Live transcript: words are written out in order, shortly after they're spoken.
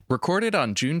Recorded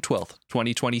on June 12th,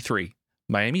 2023.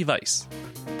 Miami Vice.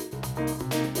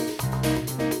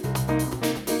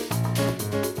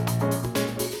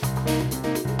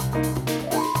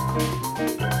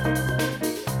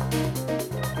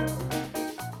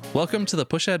 Welcome to the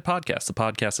Push Ahead Podcast, the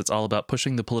podcast that's all about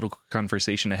pushing the political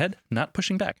conversation ahead, not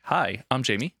pushing back. Hi, I'm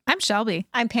Jamie. I'm Shelby.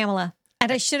 I'm Pamela.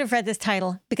 And I should have read this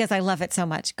title because I love it so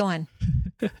much. Go on.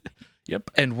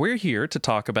 Yep. And we're here to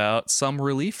talk about some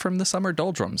relief from the summer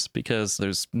doldrums because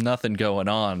there's nothing going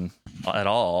on at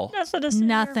all.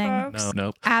 Nothing.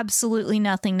 Nope. Absolutely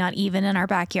nothing, not even in our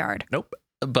backyard. Nope.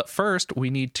 But first, we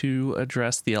need to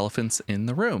address the elephants in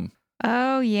the room.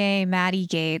 Oh, yay, Maddie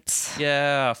Gates.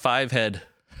 Yeah, five head.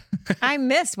 I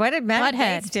missed. What did Matt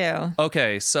Butthead Gates do?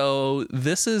 Okay, so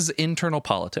this is internal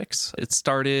politics. It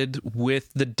started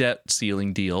with the debt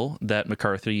ceiling deal that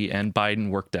McCarthy and Biden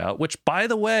worked out, which, by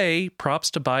the way,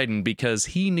 props to Biden because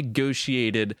he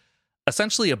negotiated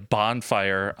essentially a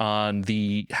bonfire on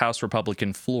the House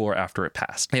Republican floor after it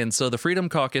passed. And so the Freedom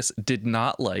Caucus did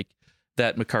not like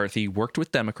that McCarthy worked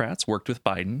with Democrats, worked with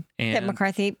Biden. And That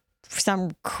McCarthy, for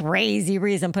some crazy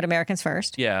reason, put Americans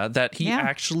first. yeah, that he Yeah.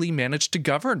 actually managed to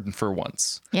govern for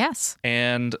once. Yes.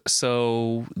 And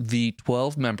so the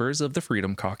 12 members of the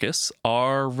Freedom Caucus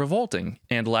are revolting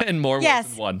and in more ways Yes,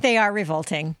 than one. they are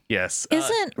revolting. Yes.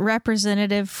 Isn't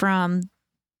representative from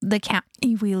the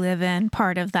county we live in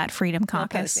part of that Freedom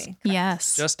Caucus? Posey, correct.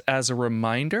 Yes. Just as a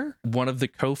reminder, one of the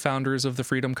co-founders of the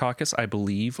Freedom Caucus, I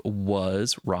believe,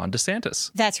 was Ron DeSantis.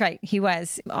 That's right. He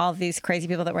was. All these crazy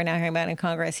people that we're now hearing about in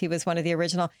Congress. He was one of the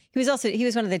original. He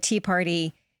was one of the Tea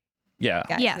Party Yeah.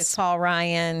 guys. Yes. With Paul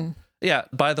Ryan. Yeah.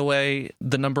 By the way,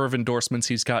 the number of endorsements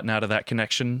he's gotten out of that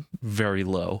connection, very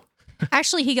low.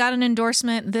 Actually, he got an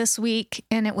endorsement this week,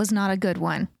 and it was not a good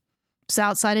one. It's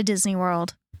outside of Disney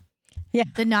World. Yeah.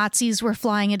 The Nazis were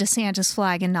flying a DeSantis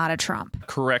flag and not a Trump.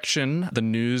 Correction, the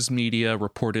news media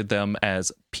reported them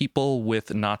as people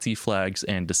with Nazi flags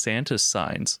and DeSantis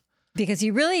signs. Because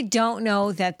you really don't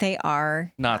know that they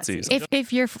are Nazis.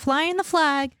 If you're flying the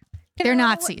flag, they're No,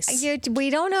 Nazis. We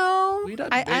don't know. We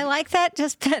don't- I like that.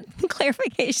 Just that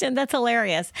clarification. That's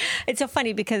hilarious. It's so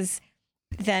funny because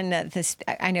then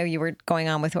I know you were going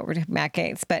on with what we're Matt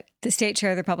Gaetz, but the state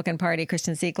chair of the Republican Party,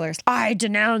 Kristen Ziegler, I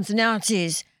denounce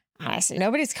Nazis. I said,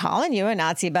 nobody's calling you a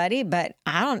Nazi, buddy, but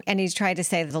I don't. And he's tried to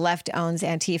say that the left owns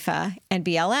Antifa and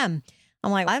BLM.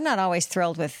 I'm like, I'm not always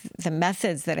thrilled with the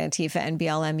methods that Antifa and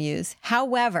BLM use.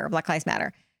 However, Black Lives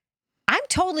Matter. I'm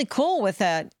totally cool with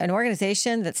an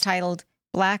organization that's titled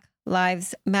Black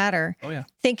Lives Matter, Oh, yeah.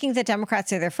 thinking that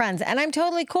Democrats are their friends. And I'm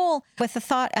totally cool with the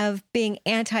thought of being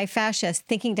anti-fascist,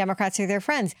 thinking Democrats are their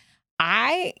friends.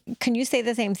 Can you say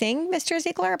the same thing, Mr.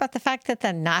 Ziegler, about the fact that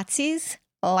the Nazis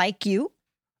like you?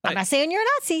 I'm not saying you're a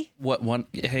Nazi,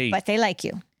 but they like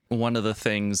you. One of the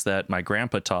things that my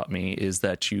grandpa taught me is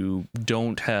that you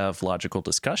don't have logical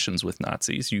discussions with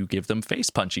Nazis. You give them face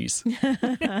punchies.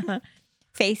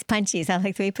 Face punchies. I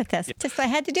like the way you put this. Just I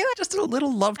had to do it. Just a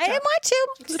little love I didn't want to.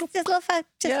 Just a little face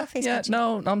yeah, punchie.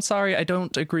 no, I'm sorry. I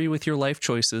don't agree with your life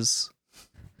choices.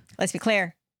 Let's be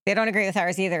clear. They don't agree with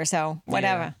ours either. So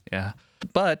whatever. Yeah.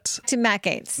 But To Matt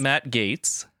Gaetz. Matt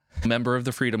Gaetz, member of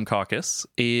the Freedom Caucus,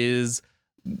 is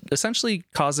essentially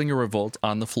causing a revolt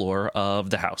on the floor of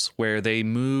the House, where they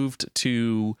moved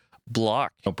to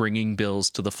block bringing bills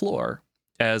to the floor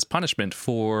as punishment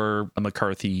for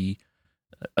McCarthy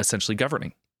essentially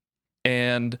governing.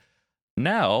 And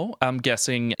now, I'm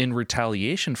guessing in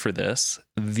retaliation for this,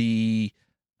 the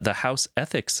House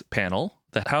Ethics Panel,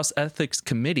 the House Ethics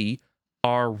Committee,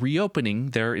 are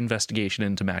reopening their investigation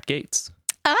into Matt Gaetz.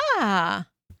 Ah,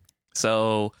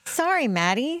 So, sorry,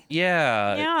 Maddie.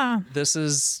 Yeah. this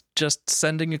is just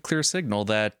sending a clear signal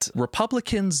that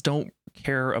Republicans don't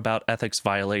care about ethics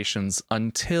violations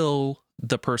until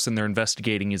the person they're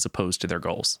investigating is opposed to their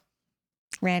goals.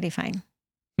 Randy, fine.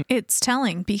 It's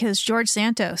telling because George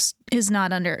Santos is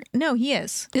not under. No, he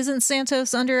is. Isn't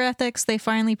Santos under ethics? They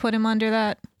finally put him under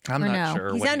that. I'm Or not no?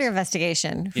 sure. He's what under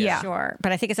investigation, for Yeah. sure.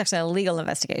 But I think it's actually a legal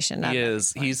investigation. Not He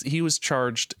is. He was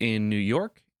charged in New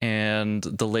York, and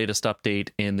the latest update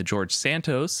in the George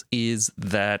Santos is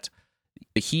that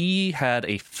he had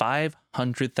a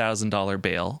 $500,000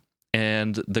 bail,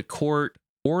 and the court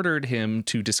ordered him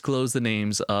to disclose the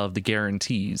names of the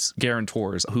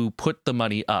guarantors who put the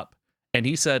money up. And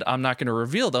he said, I'm not going to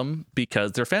reveal them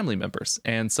because they're family members.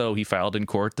 And so he filed in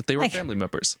court that they were Like- family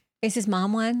members. Is his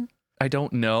mom one? I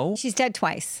don't know. She's dead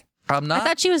twice. I'm I not.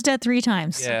 thought she was dead 3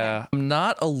 times. Yeah. I'm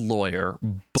not a lawyer,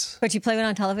 But you play it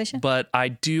on television? but I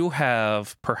do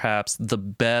have perhaps the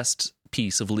best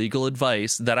piece of legal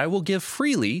advice that I will give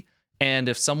freely. And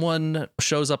if someone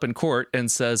shows up in court and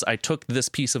says, I took this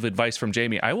piece of advice from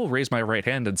Jamie, I will raise my right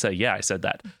hand and say, yeah, I said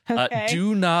that. Okay.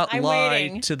 Do not I'm lie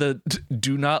waiting.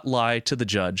 do not lie to the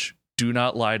judge. Do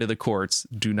not lie to the courts.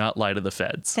 Do not lie to the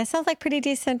feds. That sounds like pretty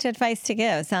decent advice to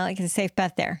give. It's not like it's a safe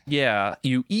bet there. Yeah,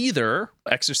 you either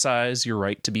exercise your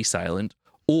right to be silent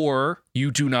or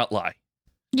you do not lie.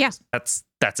 Yeah. That's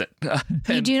it.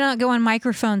 You do not go on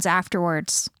microphones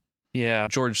afterwards. Yeah,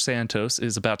 George Santos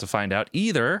is about to find out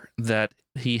either that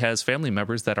he has family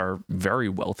members that are very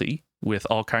wealthy with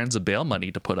all kinds of bail money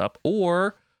to put up,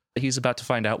 or he's about to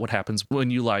find out what happens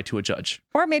when you lie to a judge.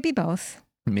 Or maybe both.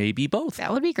 Maybe both.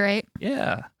 That would be great.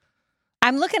 Yeah.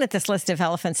 I'm looking at this list of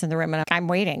elephants in the room and I'm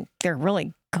waiting. They're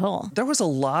really cool. There was a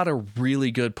lot of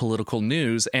really good political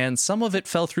news, and some of it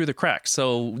fell through the cracks.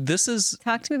 So this is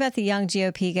Talk to me about the young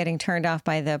GOP getting turned off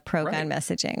by the pro-gun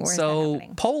messaging. Where's that so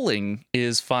happening? polling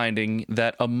is finding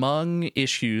that among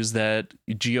issues that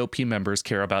GOP members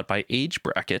care about by age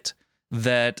bracket,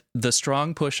 that the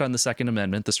strong push on the Second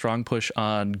Amendment, the strong push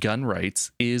on gun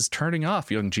rights is turning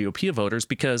off young GOP voters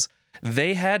because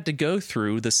they had to go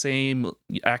through the same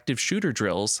active shooter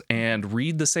drills and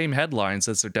read the same headlines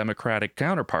as their Democratic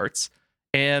counterparts.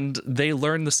 And they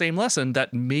learned the same lesson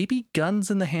that maybe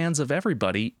guns in the hands of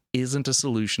everybody isn't a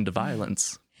solution to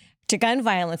violence. To gun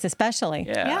violence, especially.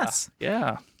 Yeah. Yes.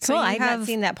 Yeah. So Cool. you I have have- not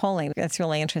seen that polling. That's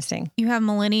really interesting. You have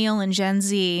millennial and Gen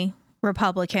Z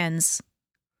Republicans.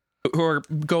 Who are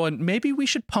going, maybe we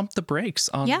should pump the brakes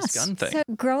on Yes. this gun thing. So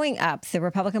growing up, the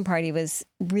Republican Party was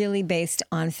really based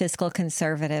on fiscal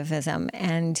conservatism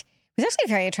and it was actually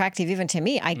very attractive even to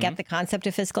me. I get the concept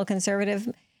of fiscal conservative.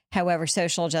 However,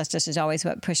 social justice is always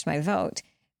what pushed my vote.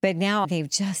 But now they've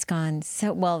just gone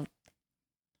so well.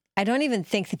 I don't even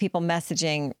think the people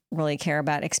messaging really care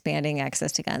about expanding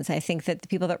access to guns. I think that the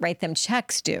people that write them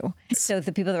checks do. So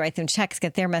the people that write them checks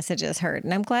get their messages heard.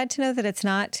 And I'm glad to know that it's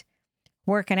not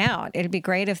working out. It'd be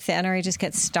great if the NRA just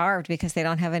gets starved because they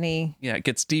don't have any. Yeah, it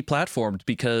gets deplatformed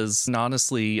because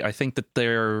honestly, I think that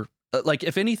they're like,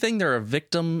 if anything, they're a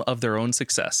victim of their own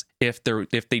success. If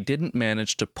they didn't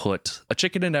manage to put a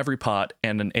chicken in every pot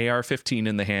and an AR-15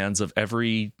 in the hands of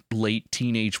every late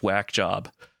teenage whack job,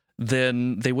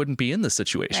 then they wouldn't be in this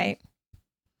situation. Right.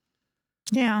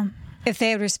 Yeah. If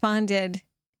they had responded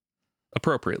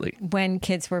Appropriately. when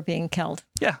kids were being killed.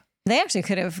 Yeah. They actually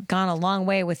could have gone a long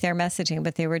way with their messaging,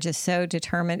 but they were just so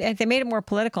determined. And they made it more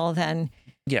political than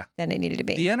it needed to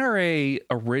be. The NRA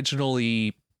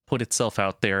originally put itself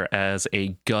out there as a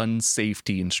gun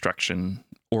safety instruction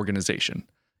organization.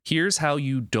 Here's how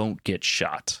you don't get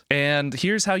shot. And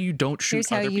here's how you don't shoot Here's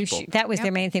how other you people. That was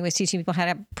their main thing, was teaching people how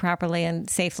to properly and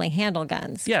safely handle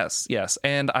guns. Yes, yes.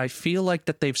 And I feel like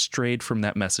that they've strayed from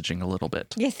that messaging a little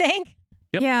bit. You think?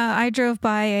 Yep. Yeah, I drove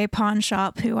by a pawn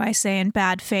shop who I say in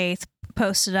bad faith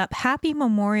posted up, Happy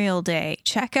Memorial Day.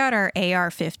 Check out our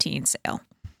AR-15 sale.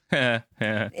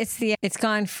 It's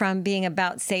gone from being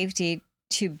about safety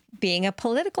to being a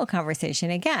political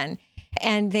conversation again.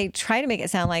 And they try to make it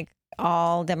sound like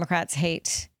all Democrats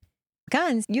hate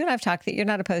guns. You and I've talked that you're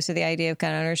not opposed to the idea of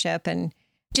gun ownership and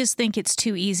Just think it's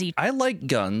too easy. I like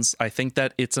guns. I think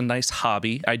that it's a nice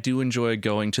hobby. I do enjoy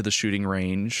going to the shooting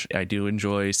range. I do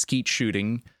enjoy skeet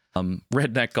shooting,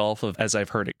 redneck golf, as I've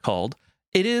heard it called.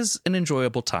 It is an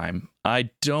enjoyable time. I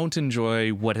don't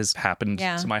enjoy what has happened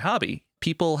to my hobby.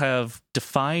 People have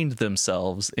defined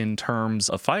themselves in terms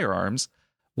of firearms,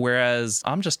 whereas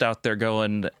I'm just out there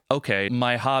going, okay,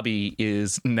 my hobby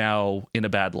is now in a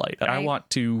bad light. I Right. want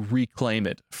to reclaim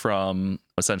it from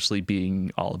essentially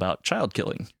being all about child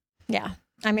killing. yeah.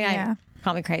 I mean, Yeah.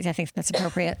 call me crazy. I think that's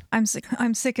appropriate. I'm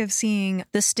sick of seeing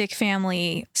the Stick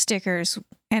family stickers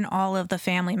and all of the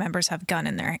family members have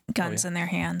guns in their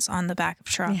hands on the back of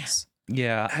trucks.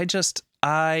 Yeah,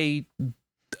 I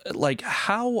like,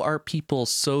 how are people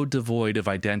so devoid of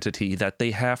identity that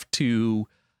they have to?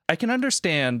 I can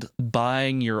understand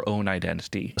buying your own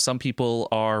identity. Some people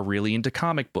are really into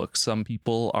comic books. Some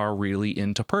people are really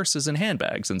into purses and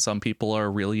handbags. And some people are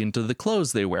really into the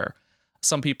clothes they wear.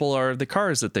 Some people are the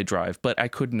cars that they drive. But I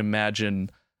couldn't imagine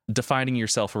defining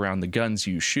yourself around the guns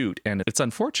you shoot. And it's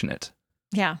unfortunate.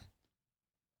 Yeah.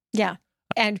 Yeah.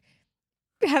 And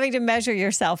having to measure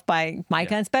yourself by my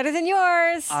gun's better than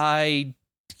yours. I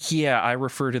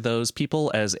refer to those people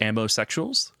as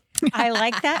ammosexuals. I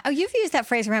like that. Oh, you've used that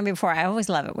phrase around me before. I always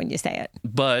love it when you say it.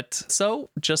 But so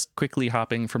just quickly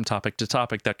hopping from topic to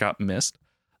topic that got missed,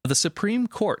 the Supreme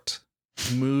Court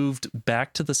moved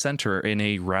back to the center in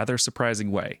a rather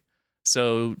surprising way.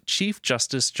 So Chief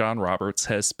Justice John Roberts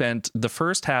has spent the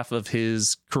first half of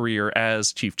his career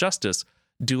as Chief Justice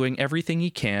doing everything he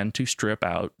can to strip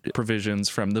out provisions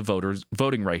from the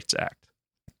Voting Rights Act.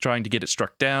 trying to get it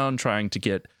struck down, trying to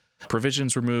get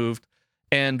provisions removed.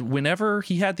 And whenever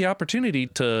he had the opportunity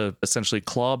to essentially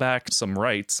claw back some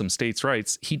rights, some states'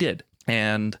 rights, he did.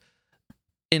 And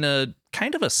in a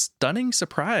kind of a stunning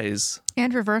surprise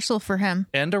And reversal for him.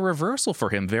 and a reversal for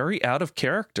him, very out of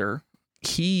character,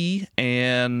 he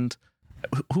and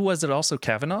who was it also?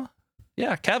 Kavanaugh?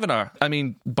 Yeah, Kavanaugh. I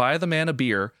mean, buy the man a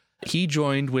beer. He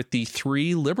joined with the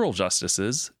 3 liberal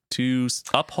justices to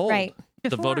uphold Right.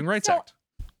 the Voting Rights So- Act.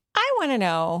 I want to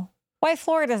know why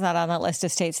Florida's not on that list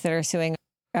of states that are suing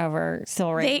over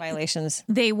civil rights They- violations.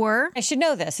 They were. I should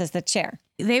know this as the chair.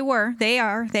 They were. They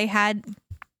are. They had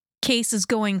cases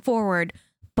going forward,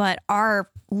 but our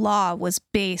law was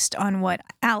based on what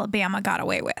Alabama got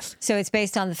away with. So it's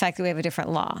based on the fact that we have a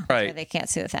different law. Right. So they can't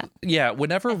sue with that. Yeah,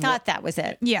 whenever I thought that was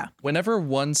it. Yeah. whenever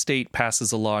one state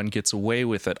passes a law and gets away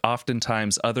with it,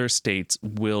 oftentimes other states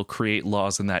will create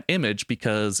laws in that image,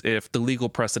 because if the legal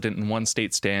precedent in one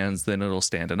state stands, then it'll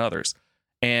stand in others.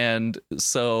 And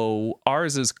so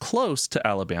ours is close to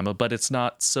Alabama, but it's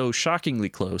not so shockingly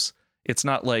close. It's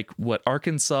not like what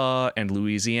Arkansas and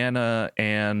Louisiana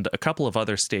and a couple of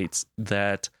other states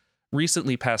that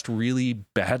recently passed really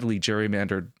badly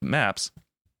gerrymandered maps.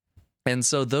 And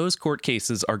so those court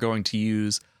cases are going to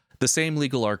use the same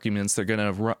legal arguments. They're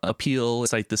going to appeal,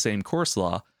 cite the same course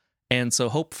law. And so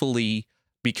hopefully,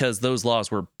 because those laws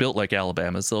were built like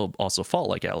Alabama's, they'll also fall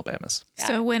like Alabama's.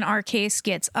 So when our case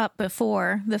gets up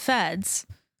before the feds,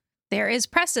 there is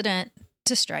precedent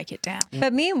to strike it down.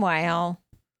 But meanwhile,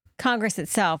 Congress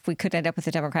itself, we could end up with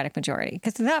a Democratic majority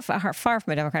because it's not far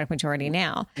from a Democratic majority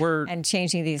now. And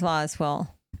changing these laws will.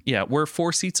 Yeah, we're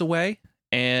 4 seats away.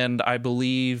 And I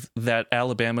believe that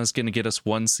Alabama's going to get us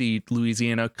 1 seat.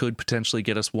 Louisiana could potentially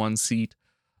get us 1 seat.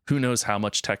 Who knows how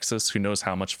much Texas? Who knows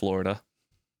how much Florida?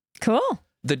 Cool.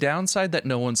 The downside that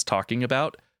no one's talking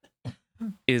about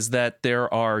is that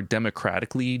there are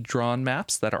democratically drawn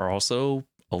maps that are also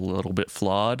a little bit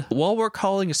flawed. While we're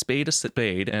calling a spade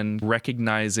and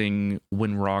recognizing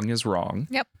when wrong is wrong,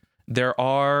 Yep. there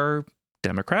are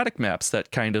democratic maps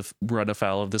that kind of run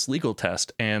afoul of this legal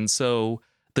test. And so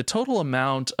the total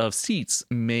amount of seats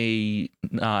may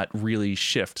not really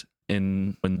shift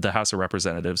in the House of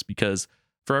Representatives, because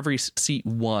for every seat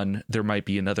won, there might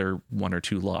be another 1 or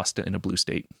 2 lost in a blue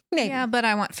state. Maybe. Yeah, but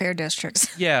I want fair districts.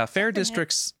 Yeah, fair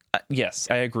districts. Yes,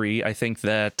 I agree. I think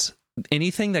that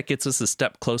anything that gets us a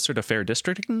step closer to fair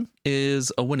districting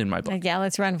is a win in my book. Yeah,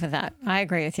 let's run for that. I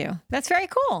agree with you. That's very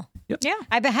cool. Yep. Yeah.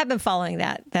 I have been following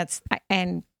that.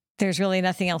 And there's really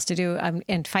nothing else to do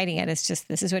in fighting it. It's just,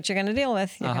 this is what you're going to deal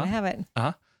with. You're going to have it.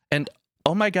 And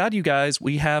oh my God, you guys,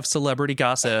 we have celebrity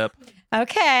gossip.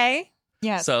 Okay.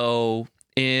 Yes. So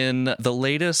in the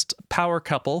latest power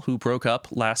couple who broke up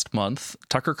last month,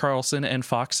 Tucker Carlson and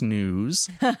Fox News.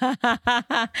 Were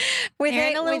They're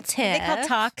they in a little were they called tiff.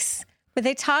 talks? Were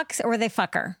they talks or were they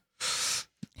fucker?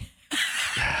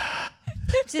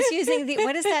 Just using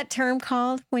what is that term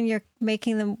called when you're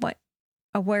making them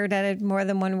a word out of more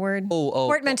than one word? Oh,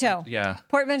 Portmanteau. Yeah.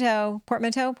 Portmanteau.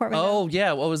 Oh,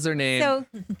 yeah. What was their name? So,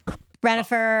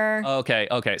 Renifer.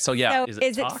 Okay. So, yeah. So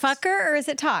is it talks? fucker or is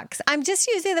it talks? I'm just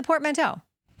using the portmanteau.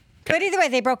 But either way,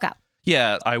 they broke up.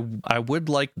 Yeah, I would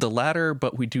like the latter,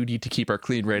 but we do need to keep our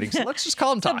clean rating. So let's just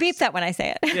call them So talks. beep that when I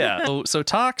say it. Yeah. So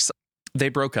talks, they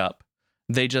broke up.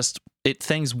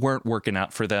 Things weren't working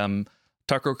out for them.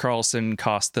 Tucker Carlson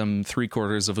cost them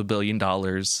 $750 million.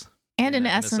 And in a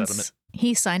essence, settlement.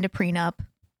 he signed a prenup.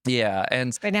 Yeah,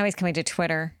 and But now he's coming to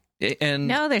Twitter.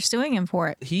 No, they're suing him for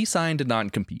it. he signed a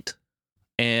non-compete.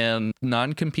 And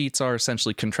non-competes are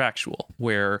essentially contractual,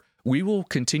 where we will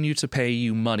continue to pay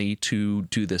you money to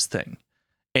do this thing.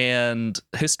 And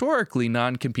historically,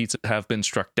 non-competes have been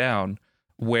struck down,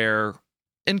 where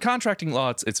in contracting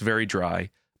law, it's very dry.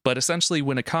 But essentially,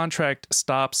 when a contract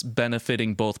stops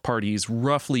benefiting both parties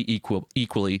roughly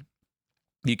equally,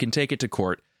 you can take it to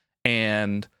court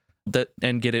and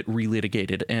get it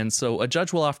relitigated. And so a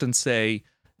judge will often say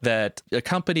that a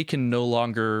company can no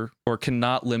longer or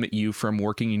cannot limit you from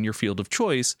working in your field of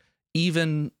choice,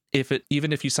 even if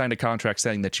you signed a contract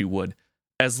saying that you would,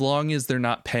 as long as they're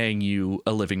not paying you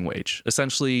a living wage.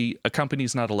 Essentially, a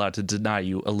company's not allowed to deny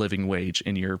you a living wage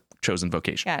in your chosen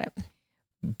vocation. Got it.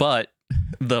 But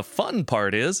the fun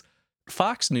part is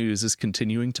Fox News is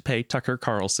continuing to pay Tucker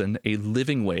Carlson a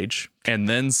living wage and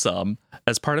then some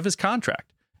as part of his contract.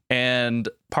 And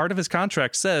part of his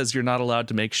contract says you're not allowed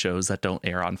to make shows that don't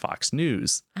air on Fox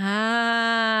News.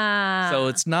 So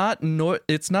it's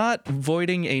not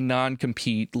voiding a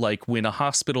non-compete like when a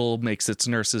hospital makes its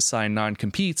nurses sign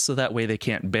non-competes so that way they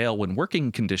can't bail when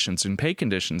working conditions and pay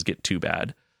conditions get too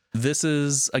bad. This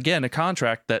is, again, a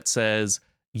contract that says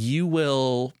you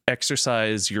will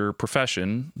exercise your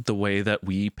profession the way that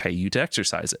we pay you to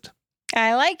exercise it.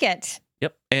 I like it.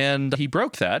 Yep. And he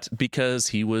broke that because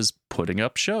he was putting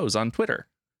up shows on Twitter.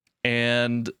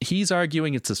 And he's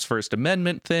arguing it's his First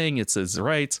Amendment thing, it's his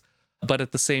rights. But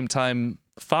at the same time,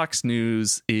 Fox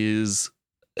News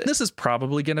this is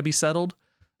probably going to be settled.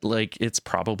 Like, it's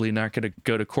probably not going to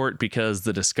go to court because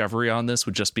the discovery on this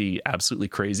would just be absolutely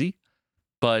crazy.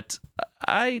 But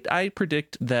I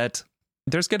predict that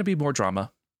there's going to be more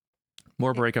drama,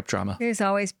 more breakup drama. There's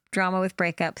always drama with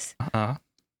breakups. Uh-huh.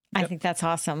 I think that's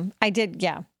awesome. I did,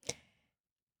 yeah. He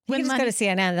When can just go to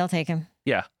CNN, they'll take him.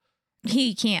 Yeah,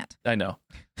 He can't. I know.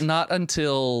 Not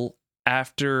until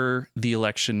after the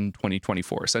election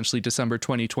 2024. Essentially, December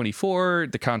 2024,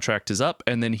 the contract is up,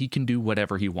 and then he can do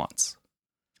whatever he wants.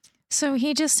 So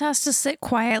he just has to sit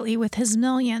quietly with his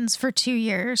millions for 2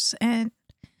 years, and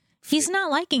he's not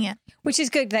liking it. Which is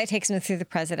good. That takes him through the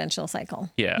presidential cycle.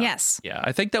 Yeah. Yes. Yeah,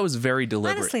 I think that was very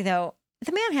deliberate. Honestly, though,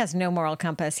 the man has no moral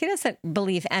compass. He doesn't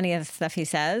believe any of the stuff he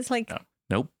says. Like, No.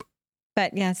 Nope.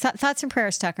 but yeah, thoughts and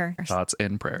prayers, Tucker. Thoughts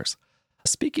and prayers.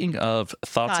 Speaking of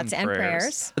thoughts and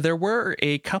prayers, there were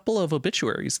a couple of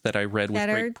obituaries that I read with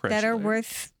great pleasure. That are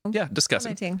worth discussing.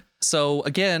 commenting. So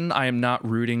again, I am not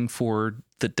rooting for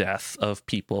the death of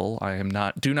people.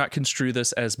 Do not construe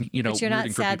this as, But you're rooting not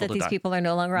for sad people that to these die. people are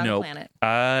no longer on the Nope. planet.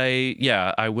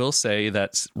 I will say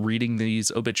that reading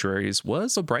these obituaries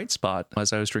was a bright spot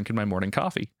as I was drinking my morning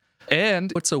coffee.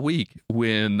 And it's a week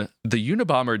when the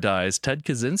Unabomber dies, Ted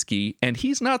Kaczynski, and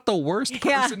he's not the worst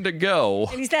Yeah. person to go.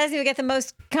 And he doesn't even get the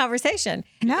most conversation.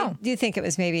 No. I do think it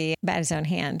was maybe by his own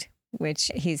hand,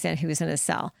 which he was in his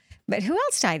cell. But who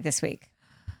else died this week?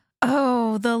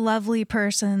 Oh, the lovely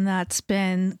person that's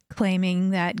been claiming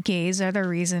that gays are the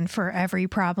reason for every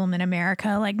problem in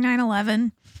America, like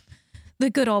 9/11.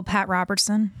 The good old Pat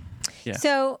Robertson. Yeah.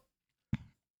 So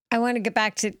I want to get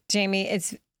back to Jamie.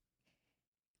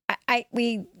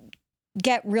 We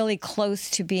get really close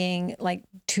to being like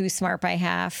too smart by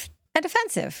half and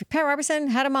offensive. Pat Robertson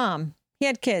had a mom. He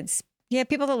had kids. He had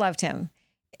people that loved him.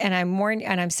 And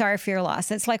I'm sorry for your loss.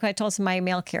 It's like when I told my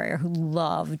mail carrier who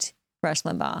loved Rush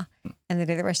Limbaugh. And the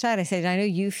day that Rush died, I said, I know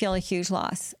you feel a huge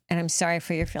loss, and I'm sorry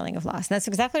for your feeling of loss. And that's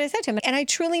exactly what I said to him. And I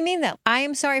truly mean that. I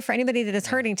am sorry for anybody that is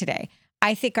hurting today.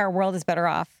 I think our world is better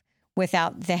off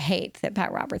without the hate that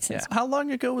Pat Robertson's. How long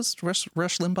ago was Rush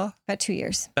Limbaugh? About 2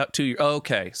 years. About 2 years.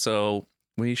 Okay, so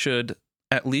we should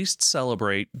at least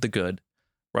celebrate the good.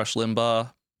 Rush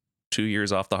Limbaugh, 2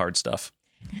 years off the hard stuff.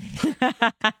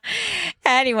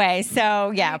 Anyway,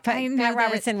 so yeah, I know Pat that-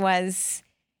 Robertson was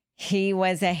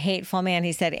a hateful man.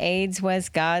 He said AIDS was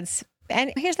God's.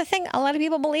 And here's the thing, a lot of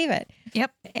people believe it.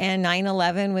 Yep. And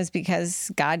 9/11 was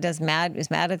because God was mad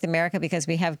at America because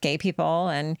we have gay people.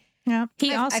 And Yeah.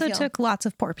 He I also feel- took lots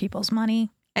of poor people's money.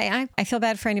 I feel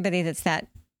bad for anybody that's that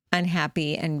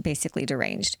unhappy and basically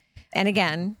deranged. And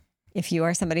again, if you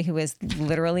are somebody who is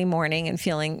literally mourning and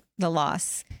feeling the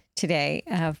loss today,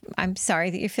 I'm sorry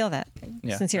that you feel that.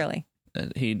 Yeah. Sincerely.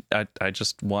 I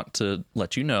just want to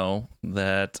let you know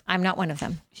that I'm not one of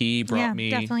them. he brought Yeah, me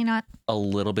definitely not. a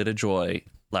little bit of joy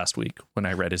last week when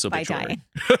I read his By obituary.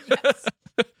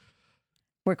 dying.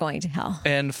 We're going to hell.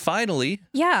 And finally,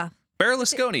 Yeah.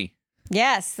 Berlusconi.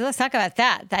 Yes, let's talk about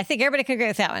that. I think everybody can agree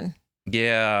with that one.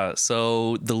 Yeah,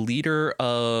 so the leader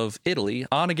of Italy,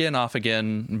 on again, off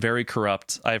again, very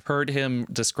corrupt. I've heard him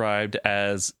described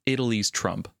as Italy's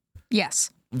Trump. Yes.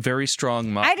 Very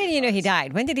strong. I didn't even know he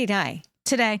died. When did he die?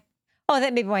 Today. Oh,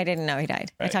 that may be why I didn't know he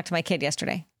died. I Right. talked to my kid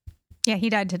yesterday. Yeah, he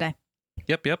died today.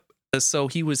 Yep. So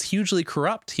he was hugely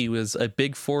corrupt. He was a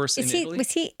big force in Italy.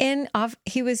 Was he in off?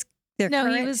 He was their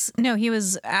He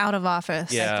was out of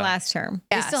office. Yeah. last term.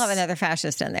 They Yes. still have another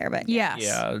fascist in there, but Yes.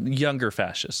 Yeah, younger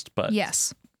fascist, but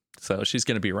Yes. so she's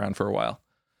going to be around for a while.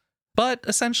 But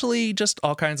essentially, just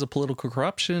all kinds of political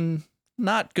corruption,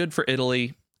 not good for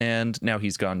Italy, and now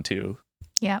he's gone too.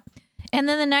 Yeah. And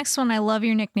then the next one, I love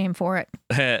your nickname for it.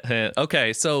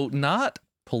 Okay, so not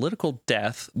political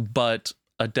death, but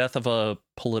a death of a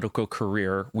political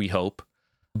career, we hope.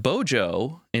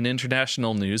 Bojo, in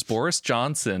international news, Boris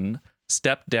Johnson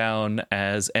stepped down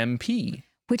as MP.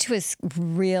 which was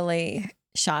really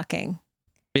shocking.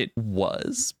 It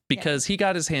was because he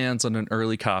got his hands on an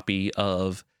early copy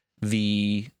of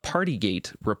the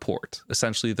Partygate report,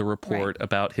 essentially the report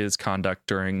about his conduct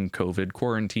during COVID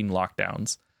quarantine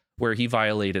lockdowns, where he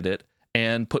violated it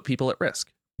and put people at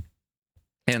risk.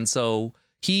 And so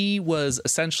He was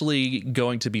essentially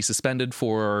going to be suspended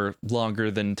for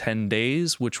longer than 10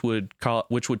 days, which would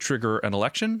trigger an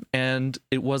election, and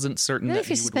it wasn't certain Really? that If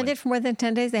you're he would win. suspended for more than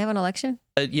 10 days, they have an election?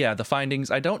 Yeah, the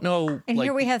findings, I don't know. And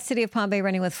here we have City of Palm Bay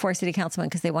running with 4 city councilmen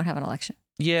because they won't have an election.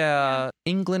 Yeah,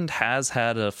 England has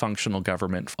had a functional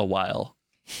government for a while.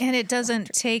 And it doesn't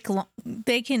take long.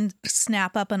 They can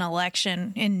snap up an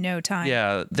election in no time.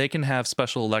 Yeah, they can have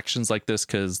special elections like this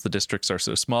because the districts are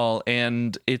so small,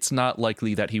 and it's not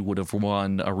likely that he would have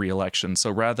won a re-election.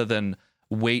 So rather than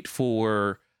wait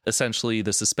for essentially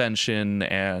the suspension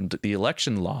and the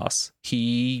election loss,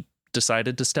 he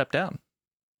decided to step down.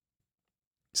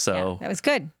 So Yeah, that was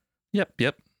good. Yep.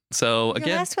 So Your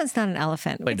again, last one's not an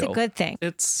elephant. I It's a know. good thing.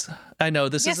 I know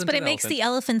this Yes, isn't but an it makes elephant. the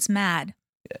elephants mad.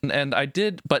 And I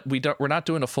did, but we're not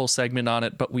doing a full segment on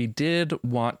it, but we did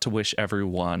want to wish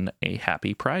everyone a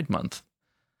happy Pride Month.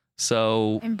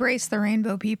 So Embrace the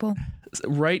rainbow, people.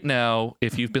 right now,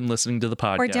 if you've been listening to the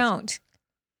podcast, Or don't.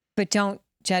 But don't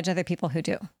judge other people who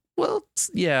do. well,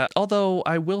 yeah. Although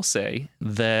I will say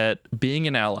that being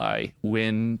an ally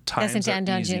when times Doesn't are end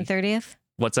on easy, June 30th?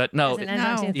 What's that? No, Doesn't end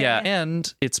on No. June 30th? yeah,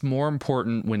 and it's more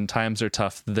important when times are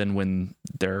tough than when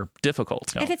they're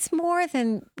difficult. And it's more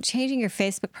than changing your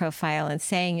Facebook profile and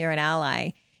saying you're an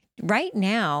ally. Right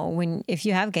now, if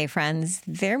you have gay friends,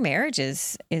 their marriage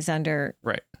is under,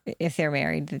 Right. if they're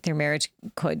married, that their marriage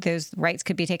those rights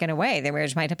could be taken away. Their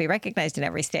marriage might not be recognized in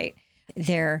every state.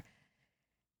 I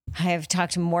have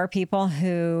talked to more people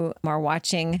who are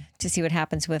watching to see what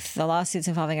happens with the lawsuits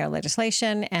involving our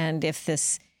legislation. And if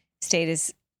this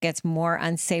state gets more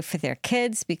unsafe for their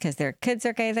kids because their kids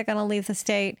are gay, they're going to leave the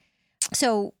state.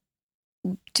 So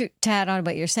to add on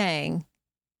what you're saying,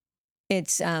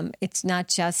 it's not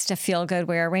just a feel good,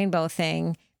 wear a rainbow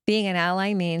thing. Being an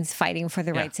ally means fighting for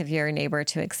the rights of your neighbor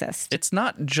to exist. It's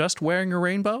not just wearing a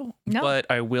rainbow, No. but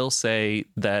I will say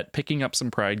that picking up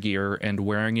some pride gear and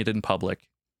wearing it in public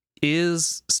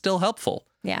is still helpful.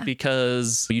 Yeah.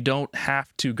 Because you don't have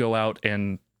to go out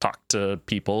and talk to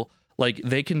people. Like,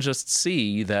 they can just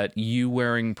see that you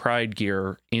wearing pride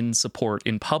gear in support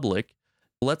in public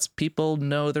lets people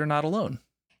know they're not alone.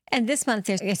 And this month,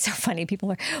 it's so funny.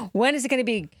 People are, when is it going to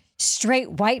be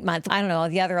straight white month? I don't know,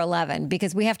 the other 11,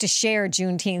 because we have to share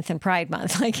Juneteenth and Pride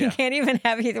Month. Like, you can't even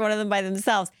have either one of them by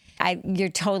themselves. You're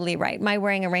totally right. My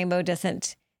wearing a rainbow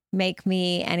doesn't make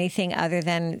me anything other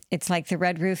than it's like the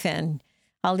Red Roof Inn.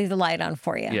 I'll leave the light on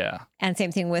for you. Yeah. And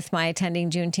same thing with my attending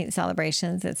Juneteenth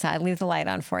celebrations. It's I leave the light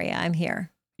on for you. I'm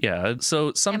here. Yeah.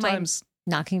 So sometimes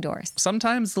Knocking doors.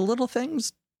 the little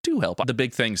things do help. The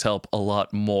big things help a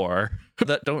lot more.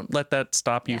 That don't let that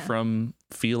stop you from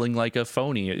feeling like a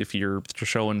phony if you're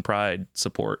showing pride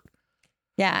support.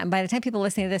 Yeah. And by the time people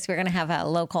listening to this, we're going to have a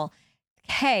local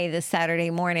K this Saturday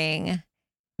morning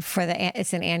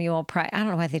it's an annual Pride. I don't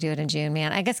know why they do it in June,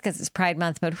 man. I guess because it's Pride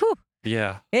Month, but whew,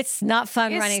 Yeah. it's not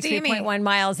fun It's running steamy. 3.1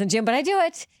 miles in June, but I do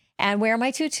it and wear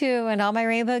my tutu and all my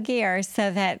rainbow gear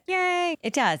so that, yay,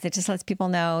 it does. It just lets people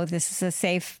know this is a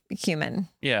safe human.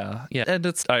 Yeah. Yeah.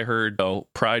 And I heard,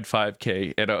 Pride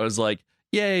 5K, and I was like,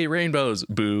 yay, rainbows,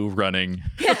 boo, running.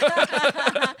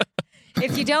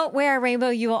 If you don't wear a rainbow,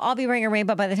 you will all be wearing a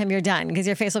rainbow by the time you're done because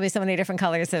your face will be so many different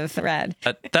colors of red.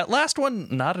 That last one,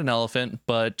 not an elephant,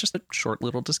 but just a short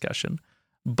little discussion.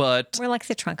 But We're like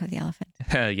the trunk of the elephant.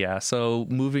 yeah, so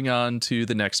moving on to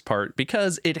the next part,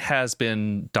 because it has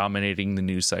been dominating the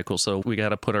news cycle, so we got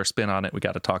to put our spin on it. We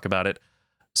got to talk about it.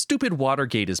 Stupid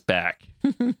Watergate is back.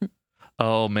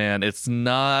 Oh, man, it's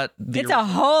not It's a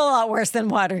whole lot worse than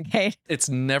Watergate. It's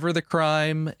never the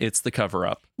crime. It's the cover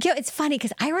up. It's funny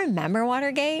because I remember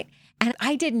Watergate and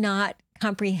I did not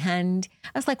comprehend.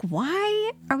 I was like,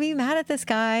 why are we mad at this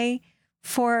guy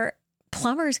for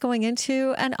plumbers going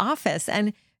into an office?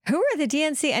 And who are the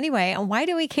DNC anyway? And why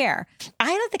do we care? I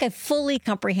don't think I fully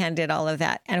comprehended all of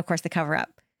that. And of course, the cover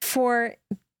up for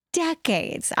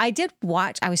decades. I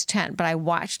was 10, but I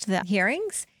watched the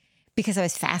hearings because I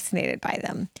was fascinated by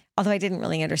them, although I didn't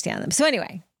really understand them. So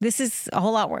anyway, this is a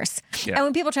whole lot worse. Yeah. And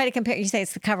when people try to compare, you say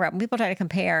it's the cover up. When people try to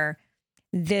compare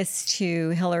this to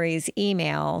Hillary's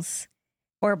emails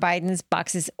or Biden's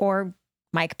boxes or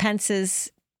Mike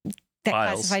Pence's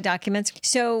classified documents.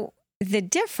 So the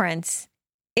difference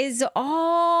is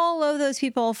all of those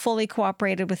people fully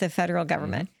cooperated with the federal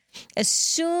government. As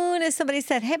soon as somebody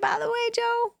said, hey, by the way,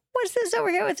 Joe, what's this over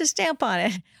here with the stamp on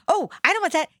it? Oh, I don't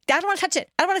want that. I don't want to touch it.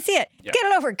 I don't want to see it. Yeah. Get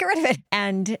it over. Get rid of it.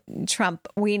 And Trump,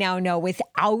 we now know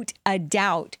without a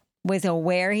doubt, was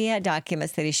aware he had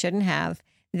documents that he shouldn't have,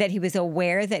 that he was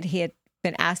aware that he had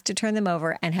been asked to turn them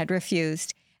over and had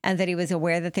refused, and that he was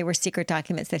aware that they were secret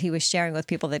documents that he was sharing with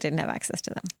people that didn't have access to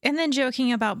them. And then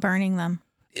joking about burning them.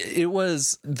 It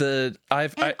was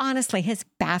Honestly, his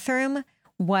bathroom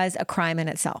was a crime in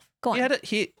itself. Go on.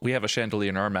 We have a chandelier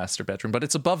in our master bedroom, but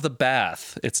it's above the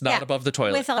bath. It's not above the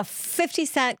toilet. With a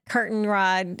 50-cent curtain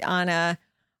rod on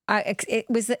it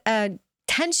was a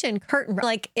tension curtain.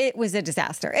 Like, it was a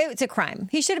disaster. It's a crime.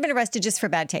 He should have been arrested just for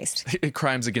bad taste.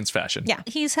 Crimes against fashion. Yeah.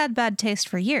 He's had bad taste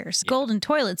for years. Golden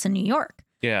toilets in New York.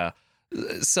 Yeah.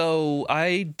 So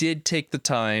I did take the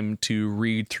time to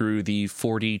read through the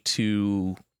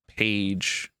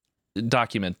 42-page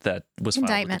document that was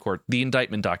filed with the court. The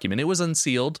indictment document. It was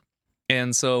unsealed.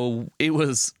 And so it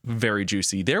was very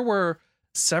juicy. There were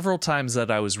several times that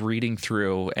I was reading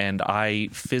through and I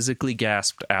physically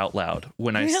gasped out loud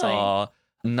when I saw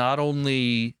not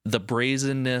only the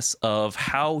brazenness of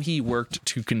how he worked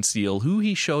to conceal, who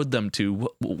he showed them to,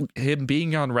 him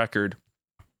being on record,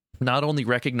 not only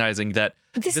recognizing that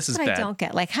this is what bad. I don't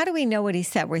get. Like, how do we know what he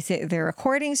said? Was it the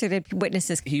recordings or did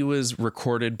witnesses? He was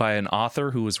recorded by an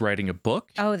author who was writing a book.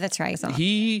 Oh, that's right.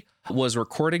 He was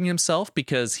recording himself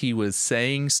because he was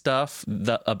saying stuff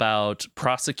about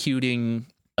prosecuting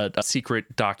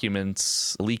secret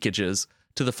documents, leakages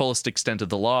to the fullest extent of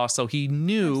the law. So he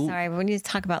knew. I'm sorry, when you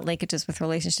talk about leakages with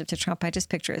relationship to Trump, I just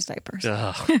picture his diapers.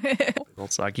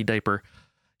 Old soggy diaper.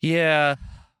 Yeah.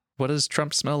 What does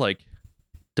Trump smell like?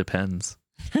 Depends.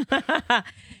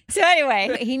 So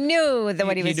anyway, he knew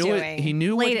what he was doing. He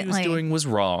knew what he was doing was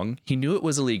wrong. He knew it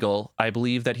was illegal. I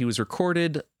believe that he was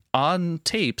recorded on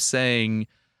tape saying,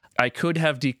 I could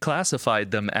have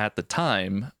declassified them at the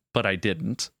time, but I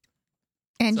didn't.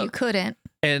 And you couldn't.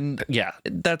 And yeah,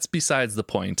 that's besides the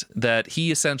point. That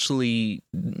he essentially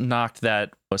knocked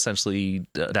that talking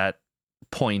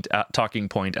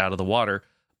point out of the water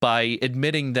by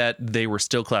admitting that they were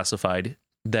still classified,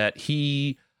 that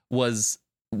he was,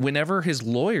 whenever his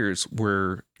lawyers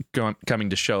were coming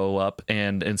to show up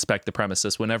and inspect the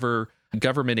premises, whenever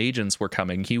government agents were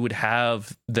coming, he would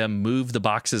have them move the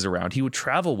boxes around. He would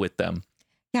travel with them.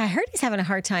 Yeah, I heard he's having a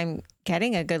hard time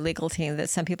getting a good legal team, that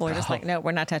some people are just like, no,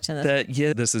 we're not touching this.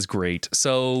 This is great.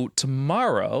 So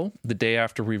tomorrow, the day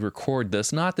after we record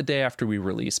this, not the day after we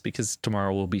release, because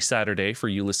tomorrow will be Saturday for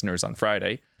you listeners on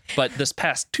Friday, but this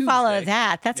past Tuesday. Follow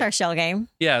that. That's our shell game.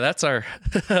 Yeah, that's our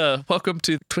welcome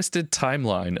to twisted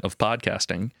timeline of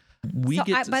podcasting.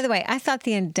 By the way, I thought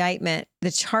the indictment,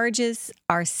 the charges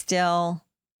are still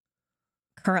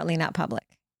currently not public.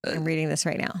 I'm reading this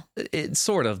right now. It's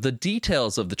sort of the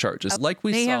details of the charges,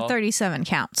 They have 37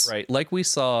 counts. Right, like we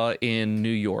saw in New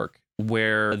York,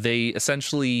 where they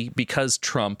essentially, because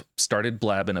Trump started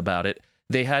blabbing about it,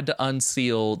 they had to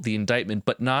unseal the indictment,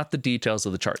 but not the details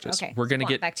of the charges. Okay, we're going to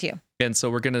get back to you. And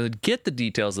so we're going to get the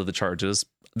details of the charges.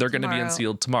 They're going to be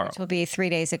unsealed tomorrow. Which will be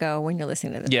 3 days ago when you're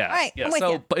listening to this. Yeah. All right, yeah. I'm with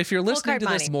so, you. But if you're listening to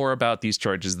this more about these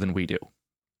charges than we do,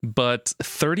 but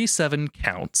 37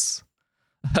 counts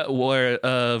were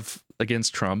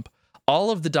against Trump.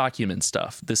 All of the document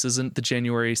stuff. This isn't the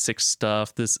January 6th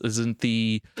stuff. This isn't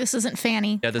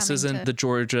Fannie. Yeah, this isn't the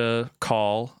Georgia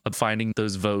call of finding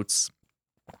those votes.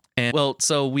 And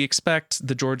so we expect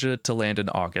the Georgia to land in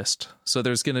August. So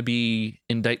there's going to be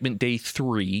indictment day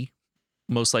 3,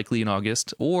 most likely in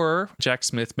August, or Jack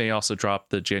Smith may also drop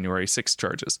the January 6th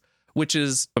charges, which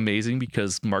is amazing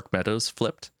because Mark Meadows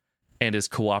flipped and is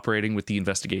cooperating with the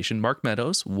investigation. Mark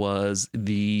Meadows was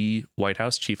the White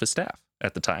House chief of staff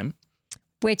at the time.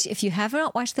 Which, if you have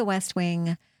not watched The West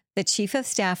Wing, the chief of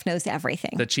staff knows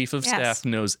everything. The chief of staff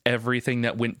knows everything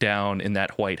that went down in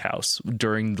that White House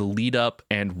during the lead up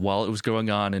and while it was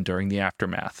going on and during the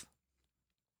aftermath.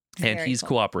 And he's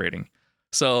cooperating.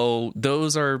 So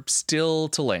those are still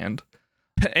to land.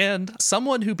 And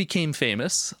someone who became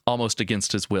famous, almost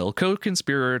against his will,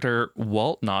 co-conspirator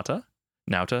Walt Nauta,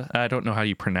 I don't know how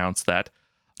you pronounce that,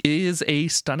 is a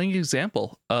stunning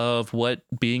example of what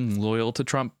being loyal to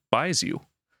Trump buys you.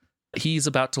 He's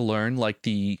about to learn, like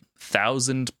the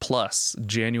 1,000+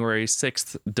 January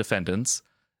 6th defendants,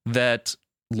 that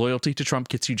loyalty to Trump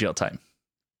gets you jail time.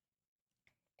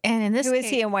 And in this Who is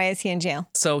he and why is he in jail?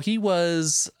 So he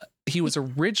was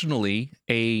originally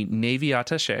a Navy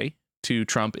attaché to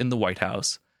Trump in the White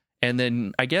House. And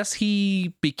then I guess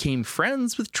he became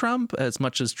friends with Trump as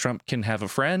much as Trump can have a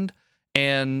friend.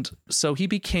 And so he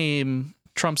became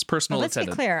Trump's personal attendant.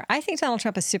 Let's be clear. I think Donald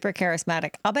Trump is super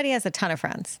charismatic. I'll bet he has a ton of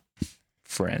friends.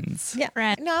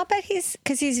 Yeah. No, I'll bet he's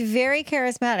very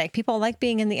charismatic. People like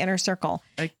being in the inner circle.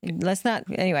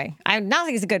 Anyway, I not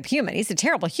think he's a good human. He's a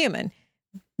terrible human.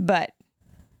 But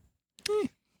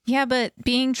yeah, but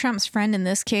being Trump's friend in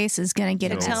this case is going to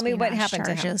get him. Tell me what happened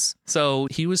to him. So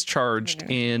he was charged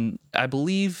in, I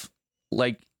believe,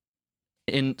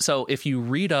 so if you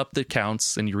read up the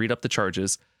counts and you read up the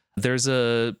charges, there's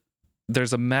a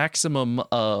there's a maximum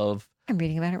of I'm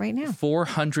reading about it right now.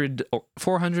 400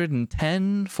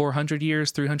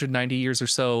 years, 390 years or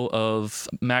so of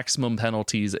maximum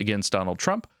penalties against Donald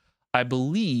Trump. I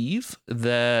believe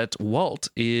that Walt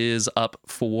is up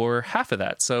for half of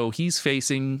that. So he's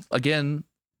facing, again,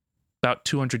 about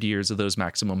 200 years of those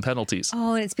maximum penalties.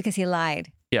 Oh, and it's because he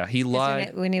lied. Yeah, he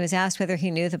lied. When he was asked whether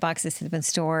he knew the boxes had been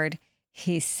stored,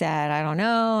 he said, I don't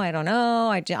know.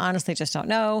 I honestly just don't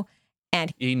know.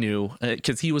 And he knew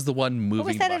because he was the one moving. what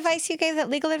was that advice you gave, that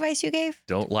legal advice you gave?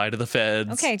 Don't lie to the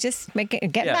feds. Okay, just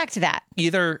get back to that.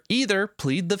 Either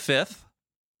plead the fifth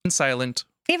and silent.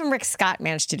 Even Rick Scott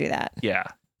managed to do that. Yeah.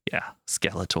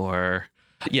 Skeletor.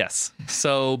 Yes.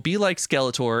 So be like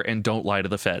Skeletor and don't lie to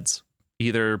the feds.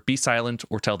 Either be silent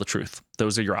or tell the truth.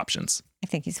 Those are your options. I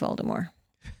think he's Voldemort.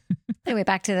 Anyway,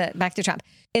 back to Trump.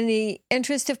 In the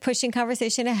interest of pushing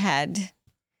conversation ahead,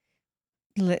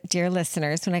 dear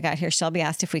listeners, when I got here, Shelby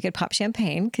asked if we could pop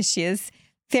champagne because she is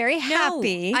very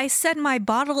happy. No, I said my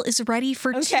bottle is ready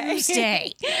for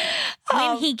Tuesday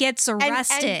when he gets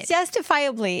arrested. And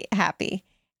justifiably happy.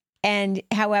 And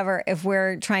however, if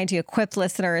we're trying to equip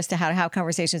listeners to how to have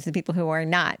conversations with people who are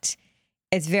not,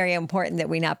 it's very important that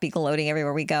we not be gloating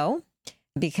everywhere we go,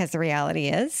 because the reality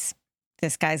is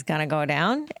this guy's going to go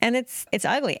down and it's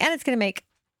ugly and it's going to make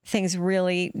things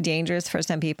really dangerous for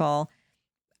some people.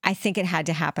 I think it had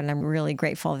to happen. I'm really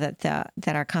grateful that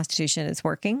our Constitution is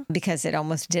working, because it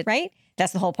almost did, right?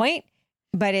 That's the whole point.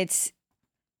 But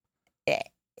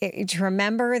to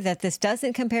remember that this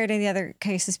doesn't compare to any other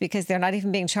cases, because they're not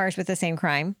even being charged with the same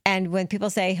crime. And when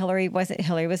people say Hillary was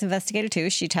investigated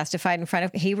too, she testified in front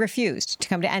of, he refused to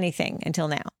come to anything until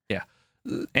now. Yeah.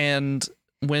 And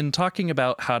when talking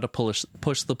about how to push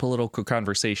the political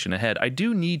conversation ahead, I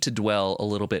do need to dwell a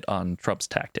little bit on Trump's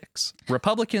tactics.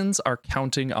 Republicans are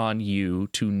counting on you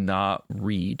to not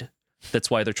read. That's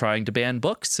why they're trying to ban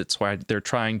books. It's why they're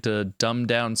trying to dumb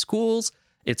down schools.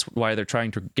 It's why they're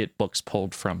trying to get books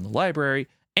pulled from the library.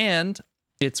 And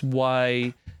it's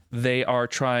why they are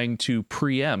trying to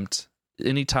preempt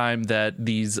anytime that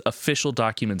these official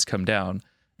documents come down.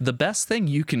 The best thing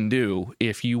you can do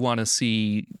if you want to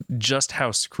see just how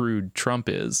screwed Trump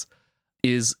is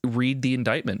read the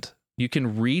indictment. You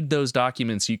can read those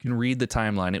documents. You can read the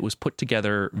timeline. It was put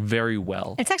together very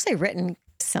well. It's actually written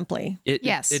simply.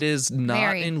 Yes. It is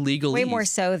not in legalese. Way more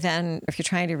so than if you're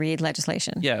trying to read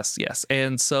legislation. Yes.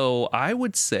 And so I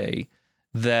would say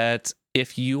that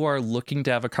if you are looking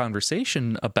to have a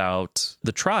conversation about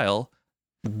the trial,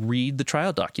 read the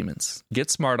trial documents,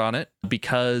 get smart on it,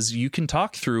 because you can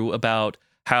talk through about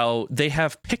how they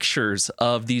have pictures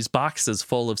of these boxes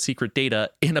full of secret data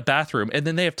in a bathroom. And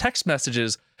then they have text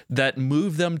messages that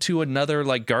move them to another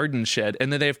garden shed.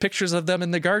 And then they have pictures of them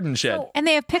in the garden shed. And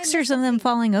they have pictures of them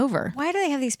falling over. Why do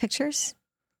they have these pictures?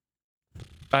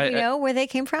 Do you know where they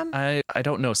came from? I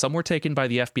don't know. Some were taken by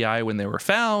the FBI when they were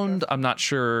found. I'm not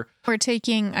sure. We're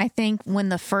taking, I think, when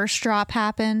the first drop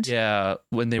happened. Yeah,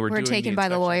 when they were doing taken by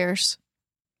the lawyers.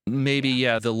 Maybe,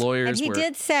 yeah, the lawyers and he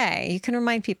did say, you can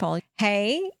remind people,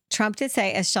 hey, Trump did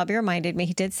say, as Shelby reminded me,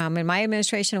 he did say, in my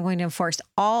administration, I'm going to enforce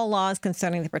all laws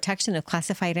concerning the protection of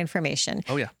classified information.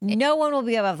 Oh, yeah. No one will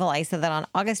be above the law. He said that on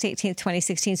August 18th,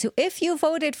 2016. So if you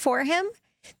voted for him,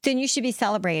 then you should be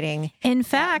celebrating. In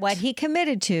fact, what he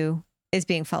committed to is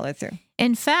being followed through.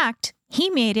 In fact,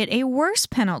 he made it a worse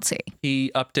penalty.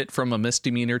 He upped it from a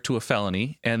misdemeanor to a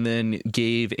felony, and then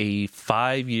gave a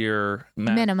 5-year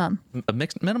minimum.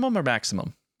 Minimum or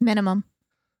maximum? Minimum.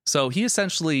 So he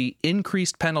essentially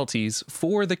increased penalties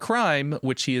for the crime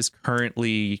which he is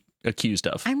currently accused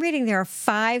of. I'm reading there are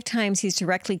 5 times he's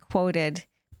directly quoted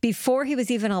before he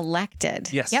was even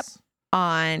elected. Yes. Yep.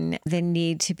 On the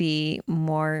need to be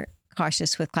more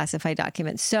cautious with classified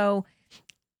documents. So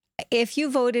if you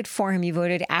voted for him, you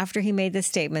voted after he made the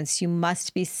statements, you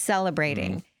must be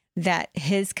celebrating that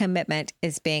his commitment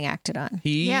is being acted on.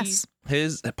 Yes.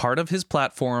 His part of his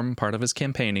platform, part of his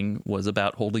campaigning was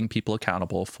about holding people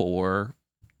accountable for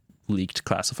leaked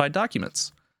classified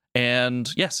documents. And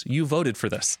yes, you voted for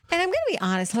this. And I'm going to be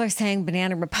honest, people are saying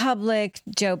Banana Republic,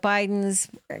 Joe Biden's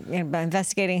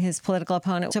investigating his political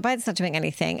opponent. Joe Biden's not doing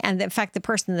anything. And in fact, the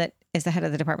person that is the head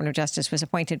of the Department of Justice was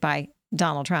appointed by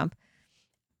Donald Trump.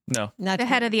 No. Not the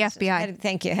head of the FBI.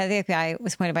 Thank you. Head of the FBI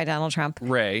was appointed by Donald Trump.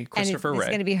 Christopher Wray. It's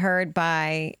going to be heard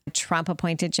by a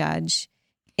Trump-appointed judge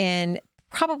in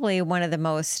probably one of the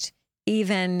most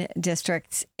even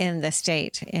districts in the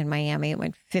state. In Miami, it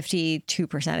went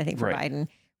 52%, I think, for Biden.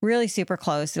 Really super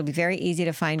close. It'll be very easy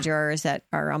to find jurors that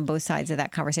are on both sides of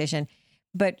that conversation.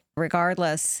 But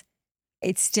regardless,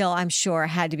 it's still, I'm sure,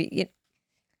 had to be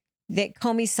that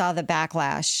Comey saw the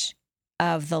backlash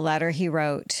of the letter he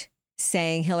wrote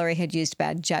saying Hillary had used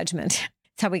bad judgment.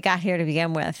 That's how we got here to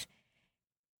begin with.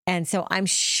 And so I'm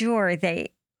sure they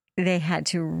had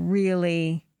to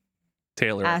really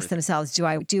Taylor ask everything. themselves,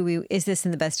 is this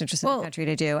in the best interest of the country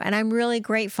to do? And I'm really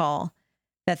grateful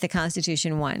that the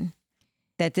Constitution won,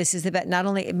 that this is the best. Not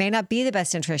only, it may not be the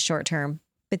best interest short term,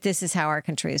 but this is how our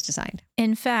country is designed.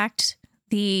 In fact,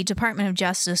 the Department of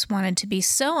Justice wanted to be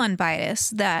so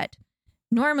unbiased that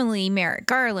normally Merrick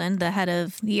Garland, the head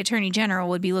of the Attorney General,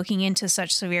 would be looking into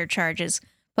such severe charges.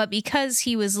 But because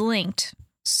he was linked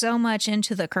so much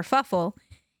into the kerfuffle,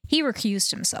 he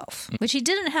recused himself, which he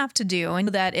didn't have to do. And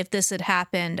that if this had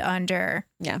happened under...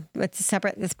 Yeah, it's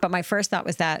separate. But my first thought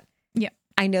was that,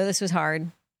 I know this was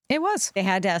hard. It was. They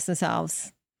had to ask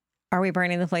themselves, are we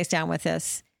burning the place down with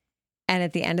this? And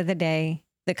at the end of the day,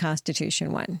 the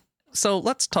Constitution won. So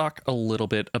let's talk a little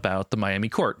bit about the Miami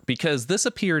court, because this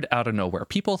appeared out of nowhere.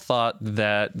 People thought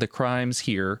that the crimes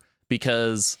here,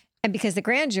 because the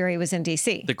grand jury was in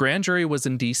D.C. The grand jury was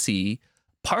in D.C.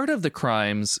 Part of the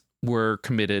crimes were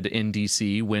committed in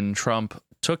D.C. when Trump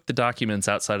took the documents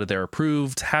outside of their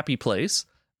approved happy place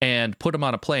and put them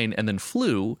on a plane and then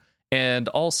flew. And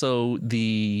also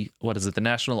the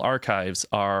National Archives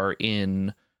are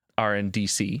in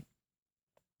D.C.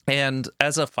 And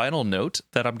as a final note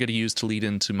that I'm going to use to lead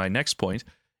into my next point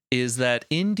is that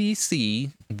in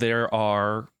D.C., there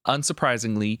are,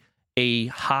 unsurprisingly, a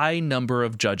high number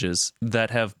of judges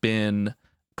that have been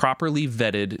properly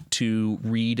vetted to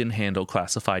read and handle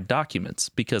classified documents,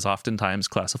 because oftentimes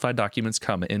classified documents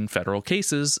come in federal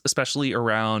cases, especially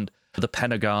around the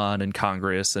Pentagon and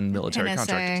Congress and military NSA.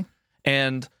 contractors.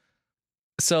 And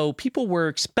so people were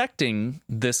expecting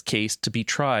this case to be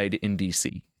tried in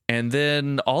D.C. And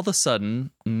then all of a sudden,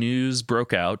 news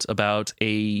broke out about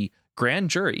a grand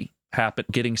jury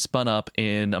getting spun up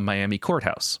in a Miami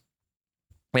courthouse.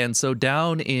 And so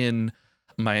down in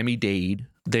Miami-Dade,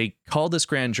 they called this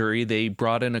grand jury. They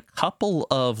brought in a couple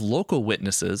of local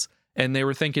witnesses, and they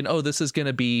were thinking, oh, this is going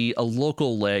to be a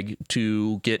local leg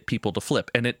to get people to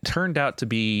flip. And it turned out to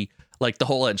be like the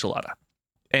whole enchilada.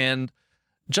 And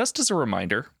just as a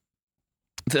reminder,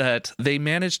 that they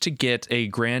managed to get a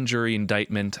grand jury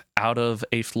indictment out of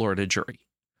a Florida jury.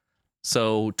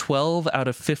 So 12 out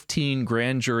of 15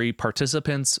 grand jury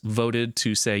participants voted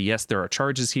to say, yes, there are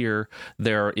charges here.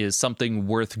 There is something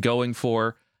worth going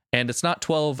for. And it's not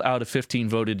 12 out of 15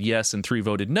 voted yes and 3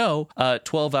 voted no.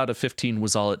 12 out of 15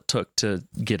 was all it took to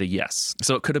get a yes.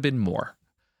 So it could have been more.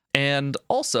 And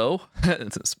also,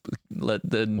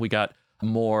 then we got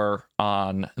more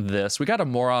on this. We got a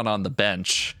moron on the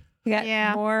bench. We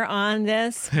got more on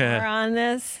this. More on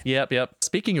this. Yep.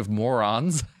 Speaking of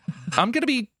morons, I'm going to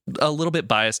be a little bit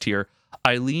biased here.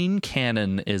 Eileen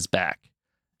Cannon is back.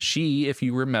 She, if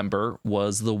you remember,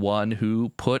 was the one who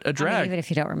put a drag. Even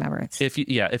if you don't remember, If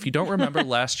you don't remember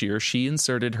last year, she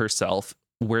inserted herself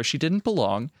where she didn't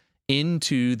belong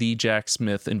into the Jack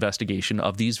Smith investigation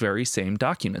of these very same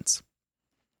documents.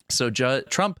 So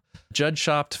Trump judge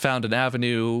shopped, found an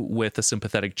avenue with a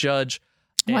sympathetic judge.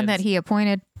 One that he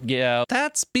appointed. Yeah,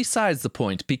 that's besides the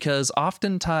point, because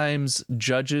oftentimes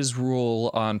judges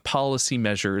rule on policy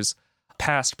measures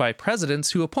passed by presidents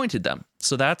who appointed them.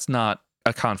 So that's not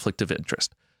a conflict of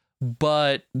interest.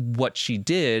 But what she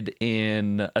did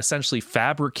in essentially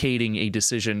fabricating a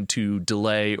decision to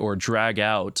delay or drag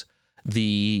out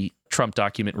the Trump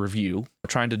document review,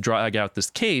 trying to drag out this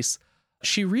case,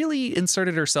 she really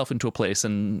inserted herself into a place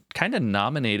and kind of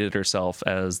nominated herself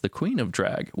as the queen of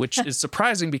drag, which is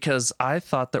surprising because I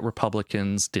thought that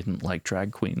Republicans didn't like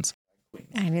drag queens.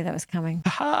 I knew that was coming.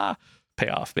 Ha!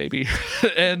 Payoff, baby.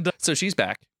 And so she's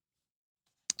back.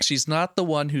 She's not the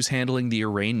one who's handling the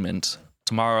arraignment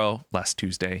tomorrow, last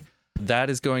Tuesday. That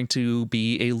is going to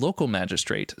be a local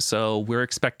magistrate. So we're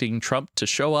expecting Trump to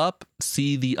show up,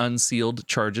 see the unsealed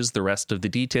charges, the rest of the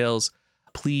details,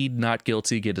 plead not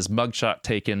guilty, get his mugshot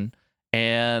taken,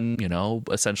 and,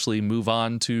 essentially move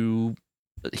on to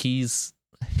he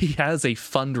has a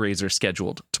fundraiser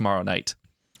scheduled tomorrow night.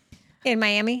 In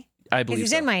Miami? I believe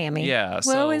he's so. in Miami. Yeah.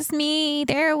 Woe is me.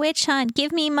 They're a witch hunt.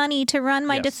 Give me money to run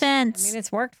my Yes. defense. I mean,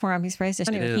 it's worked for him. He's raised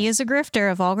a is. He is a grifter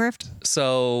of all grift.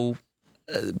 So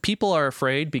people are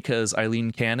afraid because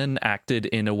Eileen Cannon acted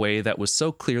in a way that was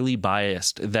so clearly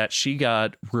biased that she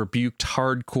got rebuked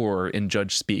hardcore in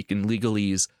judge speak and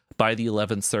legalese by the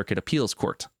 11th Circuit Appeals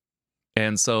Court.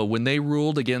 And so when they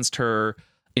ruled against her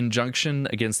injunction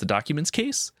against the documents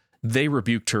case, they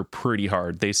rebuked her pretty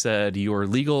hard. They said, you're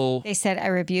legal. They said, I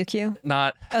rebuke you.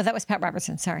 Not. Oh, that was Pat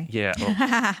Robertson. Sorry. Yeah.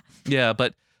 Well, yeah.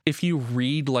 But if you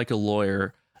read like a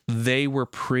lawyer, they were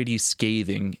pretty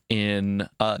scathing in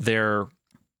their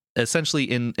essentially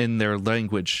in their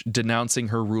language, denouncing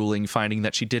her ruling, finding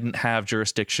that she didn't have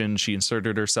jurisdiction, she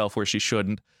inserted herself where she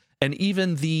shouldn't, and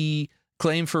even the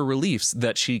claim for reliefs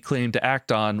that she claimed to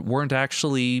act on weren't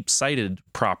actually cited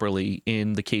properly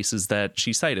in the cases that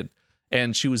she cited.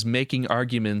 And she was making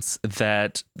arguments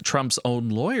that Trump's own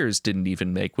lawyers didn't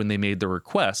even make when they made the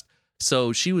request.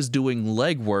 So she was doing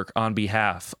legwork on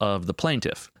behalf of the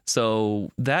plaintiff.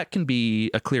 So that can be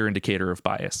a clear indicator of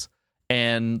bias.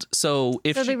 And so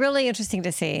it'll be really interesting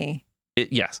to see.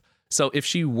 Yes. So if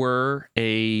she were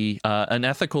an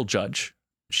ethical judge,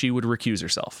 she would recuse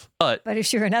herself. But if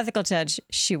she were an ethical judge,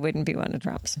 she wouldn't be one of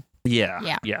Trump's.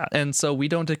 Yeah. And so we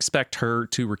don't expect her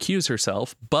to recuse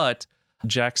herself, but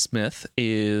Jack Smith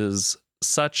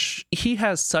he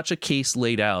has such a case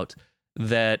laid out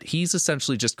that he's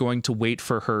essentially just going to wait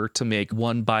for her to make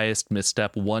one biased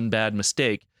misstep, one bad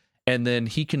mistake, and then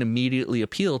he can immediately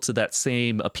appeal to that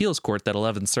same appeals court, that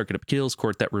 11th Circuit appeals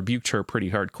court that rebuked her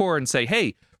pretty hardcore, and say,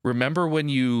 hey, remember when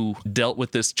you dealt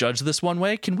with this judge this one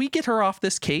way? Can we get her off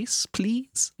this case,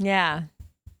 please? Yeah.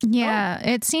 Yeah.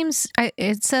 It seems,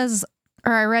 it says,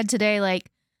 or I read today, like,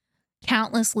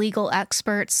 countless legal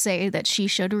experts say that she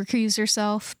should recuse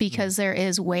herself because there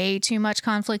is way too much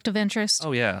conflict of interest.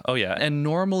 Oh, yeah. And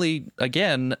normally,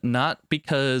 again, not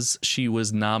because she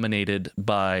was nominated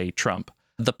by Trump.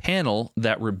 The panel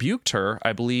that rebuked her,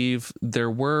 I believe there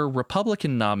were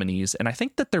Republican nominees, and I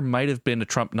think that there might have been a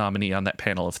Trump nominee on that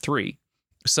panel of 3.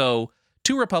 So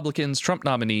 2 Republicans, Trump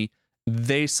nominee,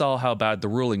 they saw how bad the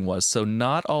ruling was. So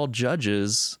not all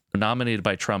judges nominated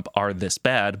by Trump are this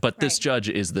bad, but this judge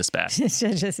is this bad.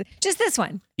 just this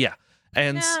one. Yeah.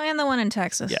 And the one in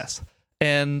Texas. Yes.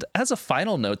 And as a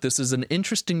final note, this is an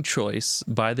interesting choice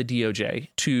by the DOJ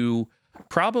to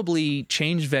probably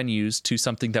change venues to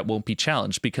something that won't be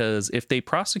challenged, because if they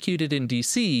prosecuted in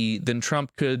D.C., then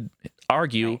Trump could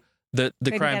argue that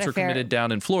the crimes were committed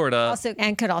down in Florida.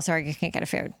 And could also argue can't get a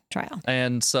fair trial.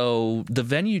 And so the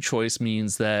venue choice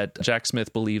means that Jack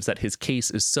Smith believes that his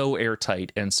case is so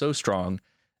airtight and so strong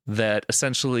that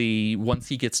essentially once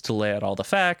he gets to lay out all the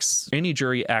facts, any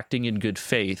jury acting in good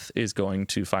faith is going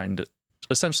to find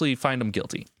him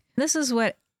guilty. This is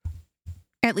what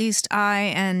at least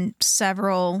I and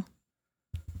several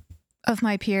of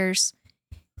my peers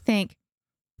think.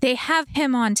 They have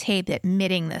him on tape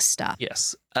admitting this stuff.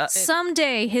 Yes.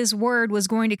 Someday his word was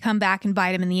going to come back and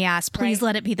bite him in the ass. Please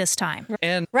let it be this time.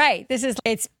 And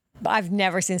I've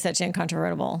never seen such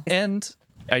incontrovertible. And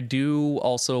I do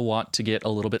also want to get a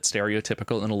little bit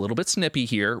stereotypical and a little bit snippy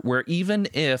here, where even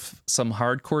if some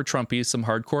hardcore Trumpies, some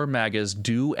hardcore MAGAs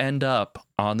do end up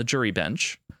on the jury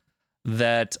bench,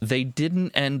 that they didn't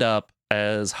end up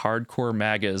as hardcore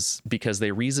MAGAs because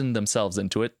they reasoned themselves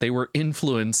into it. They were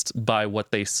influenced by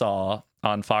what they saw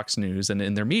on Fox News and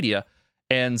in their media.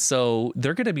 And so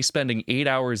they're going to be spending 8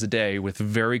 hours a day with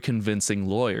very convincing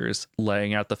lawyers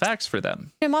laying out the facts for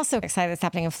them. I'm also excited it's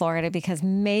happening in Florida because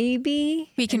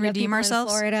maybe we can redeem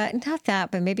ourselves. Florida, not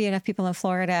that, but maybe enough people in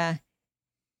Florida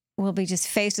will be just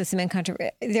faced with some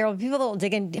incontrovertible. There will be people that will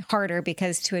dig in harder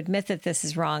because to admit that this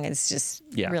is wrong is just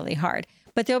really hard.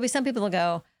 But there will be some people that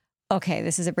go, okay,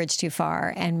 this is a bridge too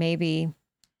far, and maybe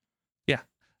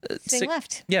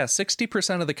left. Yeah,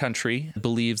 60% of the country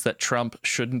believes that Trump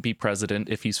shouldn't be president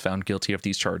if he's found guilty of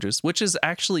these charges, which is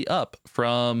actually up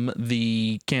from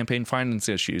the campaign finance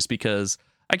issues, because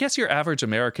I guess your average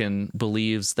American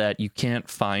believes that you can't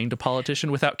find a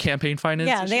politician without campaign finance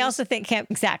issues. They also think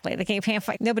exactly. The campaign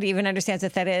nobody even understands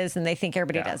what that is, and they think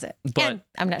everybody does it. But and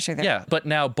I'm not sure that. Yeah, but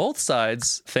now both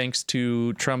sides, thanks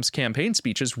to Trump's campaign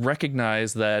speeches,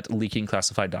 recognize that leaking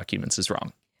classified documents is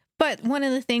wrong. But one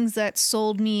of the things that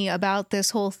sold me about this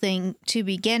whole thing to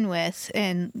begin with,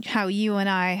 and how you and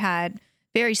I had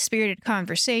very spirited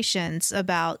conversations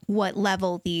about what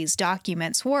level these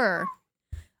documents were,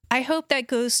 I hope that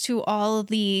goes to all of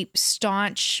the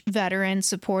staunch veteran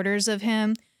supporters of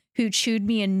him who chewed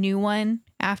me a new one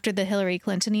after the Hillary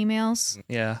Clinton emails.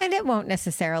 Yeah. And it won't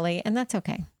necessarily, and that's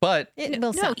okay. But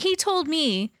he told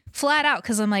me flat out,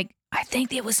 because I'm like, I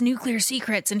think it was nuclear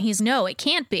secrets, and he's no, it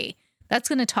can't be. That's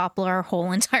going to topple our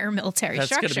whole entire military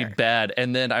structure. That's going to be bad.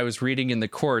 And then I was reading in the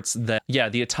courts that,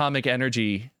 the Atomic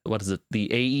Energy, the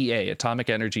AEA, Atomic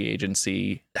Energy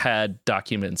Agency, had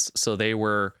documents. So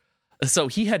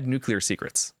he had nuclear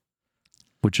secrets,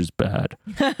 which is bad.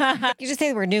 You just say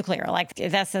the word nuclear, like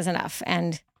that says enough.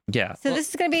 And so this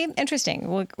is going to be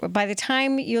interesting. By the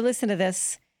time you listen to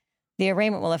this, the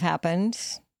arraignment will have happened.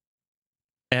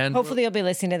 And hopefully you'll be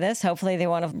listening to this. Hopefully they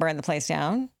want to burn the place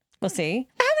down. We'll see.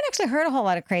 I haven't actually heard a whole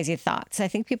lot of crazy thoughts. I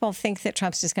think people think that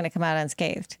Trump's just going to come out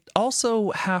unscathed.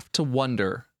 Also have to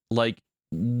wonder,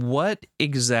 what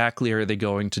exactly are they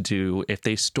going to do if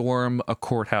they storm a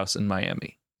courthouse in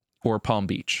Miami or Palm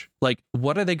Beach? Like,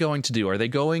 what are they going to do? Are they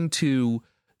going to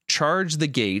charge the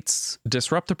gates,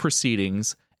 disrupt the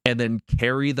proceedings, and then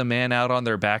carry the man out on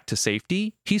their back to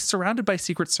safety? He's surrounded by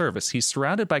Secret Service. He's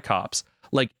surrounded by cops.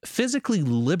 Like, physically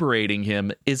liberating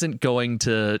him isn't going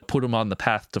to put him on the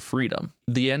path to freedom.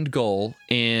 The end goal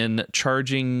in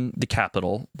charging the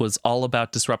Capitol was all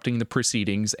about disrupting the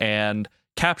proceedings and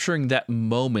capturing that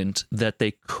moment that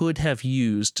they could have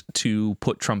used to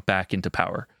put Trump back into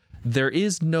power. There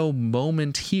is no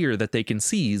moment here that they can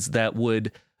seize that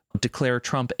would declare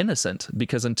Trump innocent,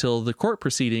 because until the court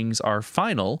proceedings are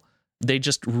final, they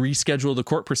just reschedule the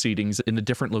court proceedings in a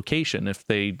different location if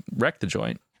they wreck the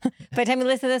joint. By the time you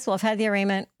listen to this, we'll have had the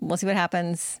arraignment. We'll see what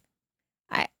happens.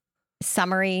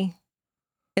 Summary,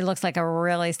 it looks like a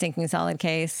really stinking solid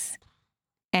case.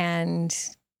 And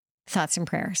thoughts and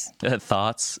prayers.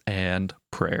 Thoughts and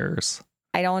prayers.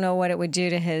 I don't know what it would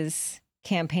do to his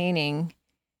campaigning.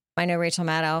 I know Rachel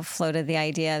Maddow floated the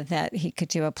idea that he could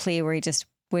do a plea where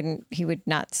he would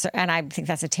not, and I think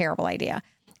that's a terrible idea.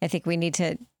 I think we need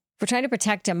to, if we're trying to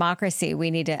protect democracy,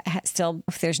 we need to still,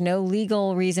 if there's no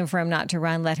legal reason for him not to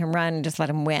run, let him run and just let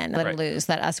him win. Let him lose.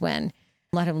 Let us win.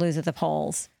 Let him lose at the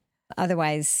polls.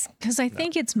 Otherwise. Because I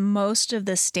think it's most of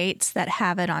the states that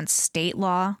have it on state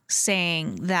law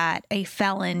saying that a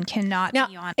felon cannot be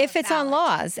on. If it's on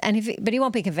laws, but he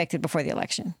won't be convicted before the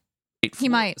election. He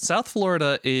might. South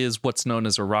Florida is what's known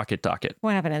as a rocket docket.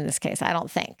 What happened in this case? I don't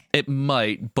think. It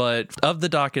might, but of the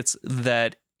dockets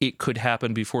that it could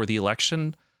happen before the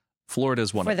election, Florida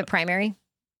is one For of the them. primary?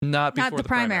 Not before the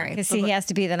primary. Because he has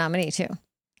to be the nominee too.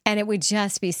 And it would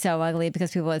just be so ugly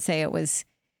because people would say it was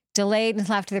delayed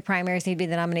until after the primaries, he'd be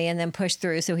the nominee and then pushed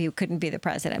through so he couldn't be the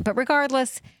president. But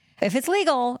regardless, if it's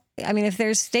legal, I mean, if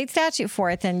there's state statute for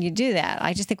it, then you do that.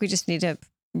 I just think we just need to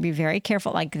be very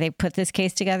careful. Like, they put this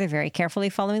case together very carefully,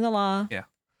 following the law.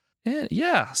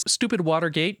 Yeah. Stupid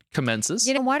Watergate commences.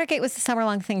 You know, Watergate was a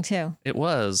summer-long thing too. It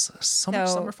was so much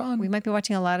summer fun. We might be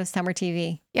watching a lot of summer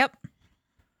TV. Yep.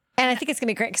 And I think it's going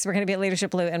to be great because we're going to be at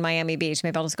Leadership Blue in Miami Beach.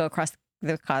 Maybe I'll just go across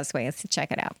the causeway and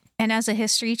check it out. And as a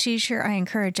history teacher, I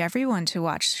encourage everyone to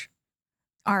watch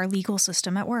our legal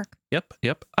system at work.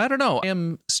 Yep. I don't know. I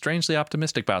am strangely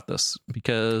optimistic about this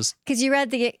because you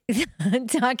read the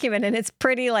document and it's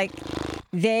pretty like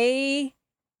they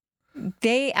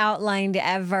outlined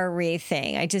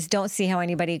everything. I just don't see how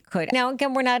anybody could. Now,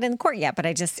 again, we're not in court yet, but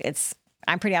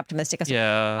I'm pretty optimistic.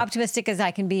 Optimistic as I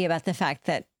can be about the fact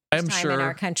that I'm sure in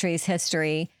our country's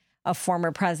history, a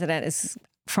former president is,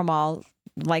 from all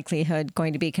likelihood,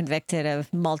 going to be convicted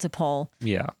of multiple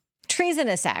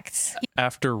treasonous acts.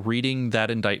 After reading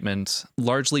that indictment,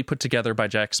 largely put together by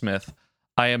Jack Smith,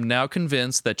 I am now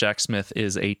convinced that Jack Smith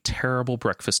is a terrible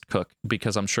breakfast cook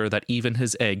because I'm sure that even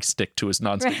his eggs stick to his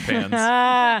nonstick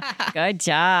pans. Good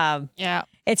job. Yeah.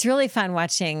 It's really fun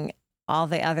watching all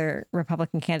the other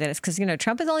Republican candidates because,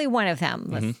 Trump is only one of them.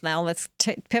 Let's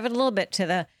pivot a little bit to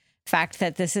the fact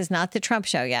that this is not the Trump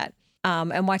show yet.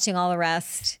 And watching all the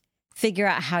rest figure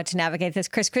out how to navigate this.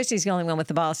 Chris Christie's the only one with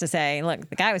the balls to say, look,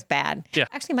 the guy was bad. Yeah.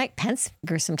 Actually, Mike Pence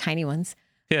grew some tiny ones.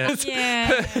 Yeah.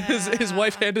 His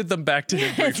wife handed them back to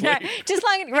him briefly.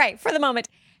 Right, for the moment.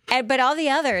 But all the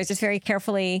others just very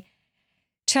carefully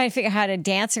trying to figure out how to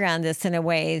dance around this in a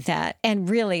way that, and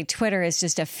really Twitter is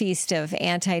just a feast of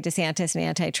anti-DeSantis and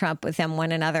anti-Trump with them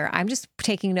one another. I'm just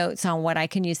taking notes on what I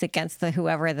can use against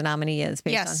whoever the nominee is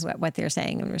based on what they're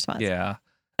saying in response. Yeah.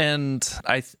 And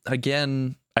I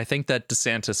think that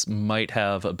DeSantis might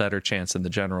have a better chance in the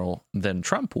general than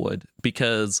Trump would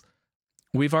because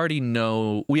we already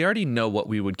know what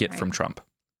we would get from Trump.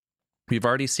 We've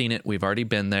already seen it. We've already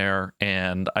been there.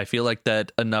 And I feel like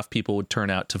that enough people would turn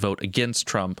out to vote against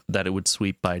Trump that it would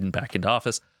sweep Biden back into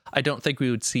office. I don't think we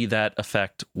would see that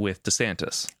effect with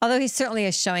DeSantis. Although he certainly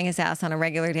is showing his ass on a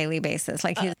regular daily basis.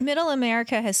 Like Middle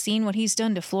America has seen what he's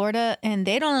done to Florida and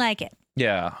they don't like it.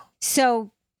 Yeah.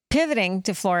 So pivoting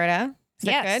to Florida. Is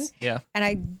that good? Yeah. And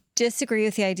I disagree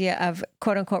with the idea of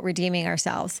quote unquote redeeming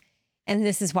ourselves. And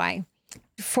this is why.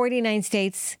 49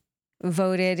 states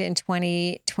voted in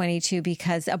 2022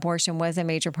 because abortion was a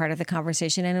major part of the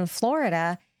conversation. And in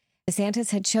Florida,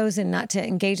 DeSantis had chosen not to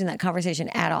engage in that conversation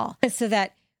at all. So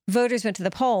that voters went to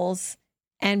the polls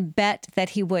and bet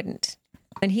that he wouldn't.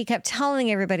 And he kept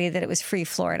telling everybody that it was free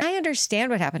Florida. I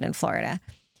understand what happened in Florida.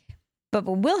 But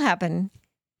what will happen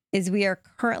is we are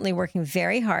currently working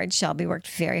very hard. Shelby worked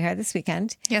very hard this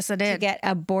weekend. Yes, I did. To get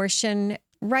abortion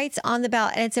rights on the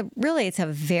ballot. And it's a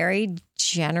very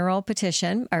general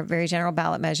petition or very general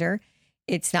ballot measure.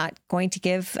 It's not going to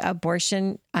give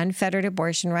unfettered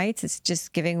abortion rights. It's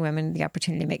just giving women the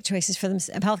opportunity to make choices for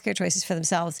healthcare choices for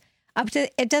themselves.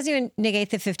 It doesn't even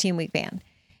negate the 15-week ban,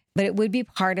 but it would be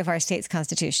part of our state's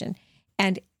constitution.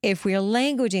 And if we're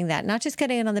languaging that, not just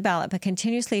getting it on the ballot, but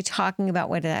continuously talking about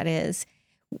what that is,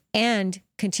 and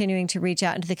continuing to reach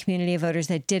out into the community of voters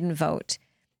that didn't vote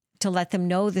to let them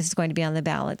know this is going to be on the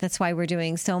ballot. That's why we're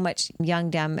doing so much Young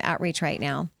Dem outreach right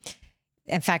now.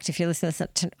 In fact, if you listen to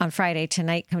this on Friday,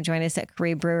 tonight, come join us at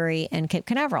Caree Brewery in Cape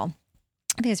Canaveral,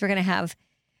 because we're going to have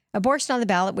abortion on the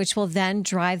ballot, which will then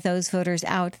drive those voters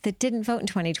out that didn't vote in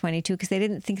 2022 because they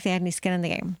didn't think they had any skin in the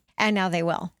game. And now they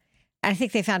will. I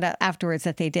think they found out afterwards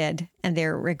that they did, and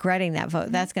they're regretting that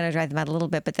vote. That's going to drive them out a little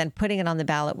bit, but then putting it on the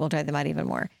ballot will drive them out even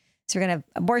more. So we're going to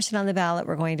have abortion on the ballot.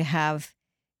 We're going to have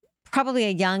probably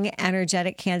a young,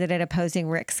 energetic candidate opposing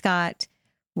Rick Scott.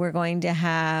 We're going to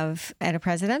have at a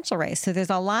presidential race. So there's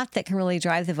a lot that can really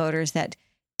drive the voters that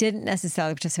didn't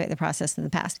necessarily participate in the process in the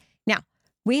past. Now,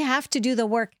 we have to do the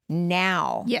work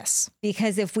now. Yes.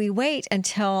 Because if we wait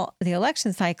until the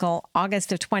election cycle,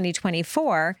 August of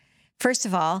 2024, first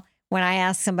of all, when I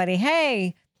ask somebody,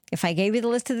 hey, if I gave you the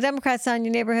list of the Democrats on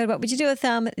your neighborhood, what would you do with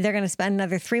them? They're going to spend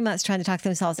another 3 months trying to talk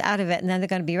themselves out of it. And then they're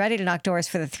going to be ready to knock doors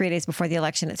for the 3 days before the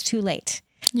election. It's too late.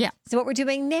 Yeah. So what we're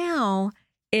doing now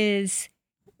is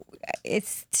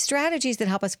it's strategies that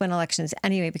help us win elections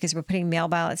anyway, because we're putting mail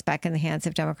ballots back in the hands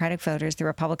of Democratic voters. The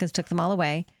Republicans took them all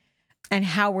away. And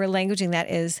how we're languaging that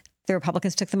is the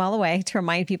Republicans took them all away to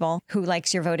remind people who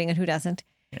likes your voting and who doesn't.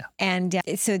 Yeah. And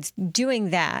so it's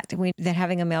doing that, that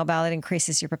having a mail ballot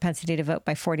increases your propensity to vote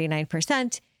by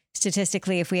 49%.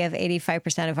 Statistically, if we have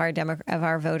 85% of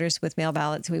our voters with mail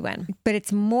ballots, we win. But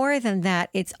it's more than that.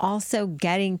 It's also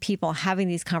getting people having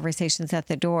these conversations at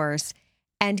the doors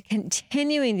and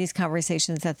continuing these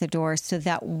conversations at the doors so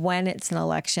that when it's an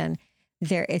election,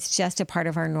 it's just a part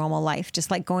of our normal life,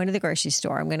 just like going to the grocery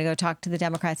store. I'm going to go talk to the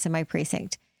Democrats in my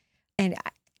precinct. And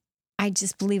I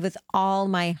just believe with all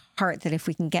my heart that if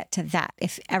we can get to that,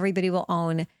 if everybody will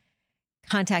own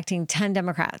contacting 10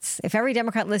 Democrats, if every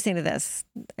Democrat listening to this,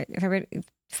 if everybody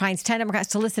finds 10 Democrats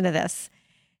to listen to this,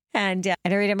 and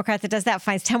every Democrat that does that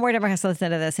finds 10 more Democrats to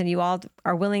listen to this, and you all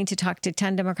are willing to talk to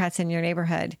 10 Democrats in your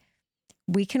neighborhood,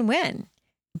 we can win,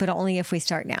 but only if we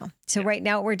start now. So right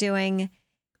now what we're doing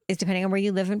is, depending on where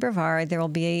you live in Brevard, there will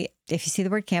be, if you see the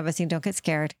word canvassing, don't get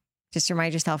scared. Just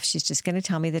remind yourself, she's just going to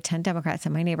tell me the 10 Democrats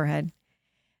in my neighborhood.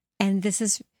 And this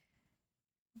is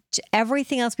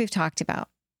everything else we've talked about.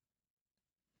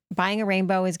 Buying a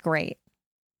rainbow is great,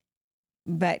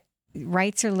 but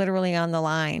rights are literally on the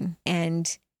line.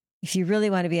 And if you really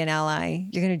want to be an ally,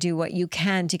 you're going to do what you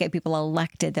can to get people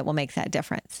elected that will make that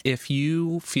difference. If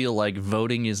you feel like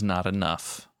voting is not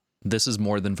enough, this is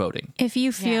more than voting. If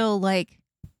you feel like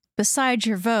besides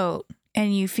your vote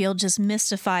and you feel just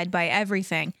mystified by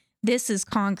everything, this is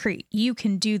concrete. You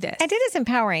can do this. And it is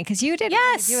empowering because you did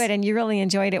want to do it and you really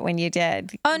enjoyed it when you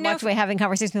did. Oh, no. Walked away having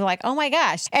conversations with like, oh my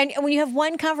gosh. And when you have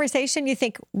one conversation, you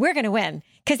think we're going to win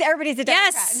because everybody's a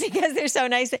Democrat. Yes. Because they're so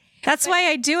nice. That's why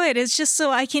I do it. It's just so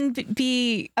I can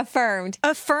be affirmed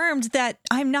that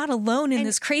I'm not alone in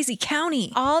this crazy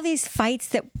county. All these fights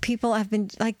that people have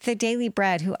been, like the Daily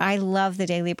Bread, who I love the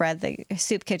Daily Bread, the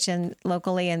soup kitchen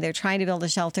locally, and they're trying to build a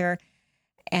shelter.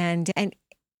 And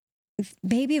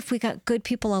maybe if we got good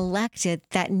people elected,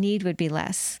 that need would be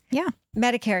less. Yeah.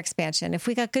 Medicare expansion. If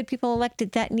we got good people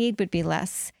elected, that need would be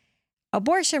less.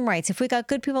 Abortion rights. If we got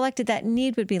good people elected, that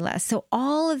need would be less. So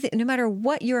all of no matter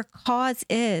what your cause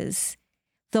is,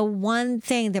 the one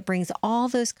thing that brings all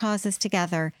those causes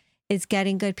together is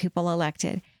getting good people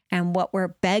elected. And what we're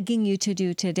begging you to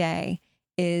do today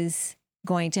is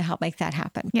going to help make that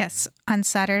happen. Yes. On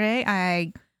Saturday,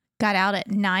 I got out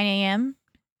at 9 a.m.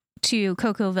 to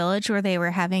Cocoa Village where they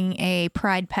were having a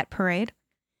Pride Pet Parade.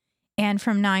 And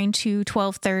from 9 to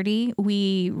 12:30,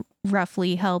 we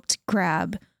roughly helped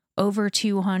grab over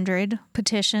 200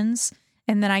 petitions.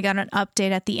 And then I got an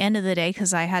update at the end of the day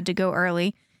because I had to go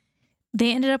early.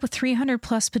 They ended up with 300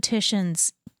 plus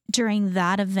petitions during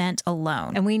that event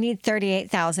alone. And we need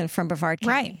 38,000 from Brevard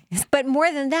County. Right. But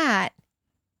more than that,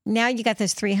 now you got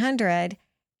those 300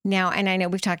 now, and I know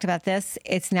we've talked about this,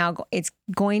 it's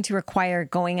going to require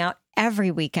going out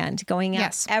every weekend, going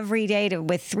out every day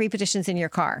with 3 petitions in your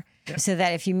car. Yeah. So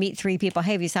that if you meet 3 people,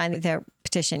 hey, have you signed their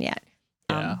petition yet?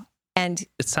 Yeah. And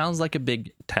it sounds like a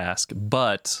big task,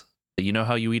 but you know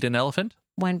how you eat an elephant?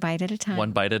 One bite at a time.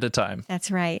 One bite at a time.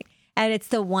 That's right. And it's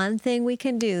the one thing we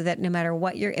can do that no matter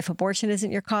what if abortion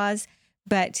isn't your cause,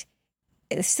 but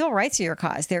civil rights are your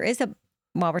cause. There is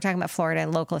while we're talking about Florida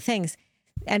and local things,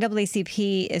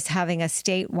 NAACP is having a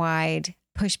statewide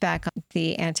pushback on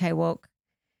the anti-woke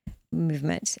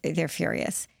movement. They're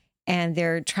furious. And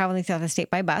they're traveling throughout the state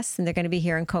by bus, and they're going to be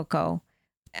here in Cocoa.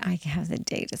 I have the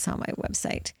date. It's on my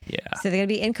website. Yeah. So they're going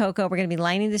to be in Cocoa. We're going to be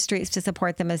lining the streets to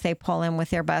support them as they pull in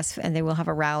with their bus, and they will have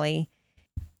a rally.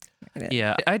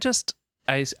 Yeah.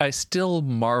 I still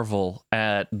marvel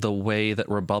at the way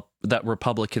that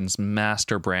Republicans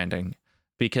master branding,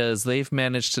 because they've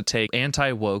managed to take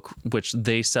anti-woke, which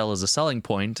they sell as a selling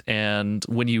point, and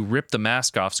when you rip the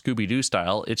mask off Scooby-Doo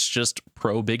style, it's just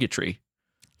pro-bigotry.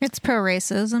 It's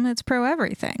pro-racism. It's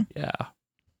pro-everything. Yeah.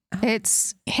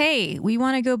 It's, hey, we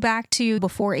want to go back to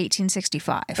before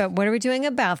 1865. But what are we doing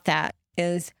about that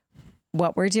is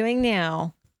what we're doing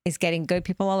now is getting good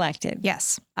people elected.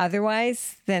 Yes.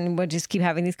 Otherwise, then we'll just keep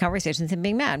having these conversations and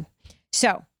being mad.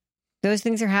 So those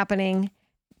things are happening.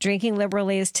 Drinking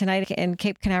liberally is tonight in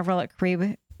Cape Canaveral at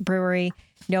Cree Brewery.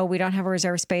 No, we don't have a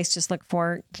reserve space. Just look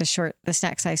for the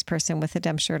snack size person with a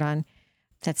Dem shirt on.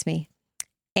 That's me.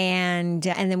 And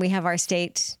then we have our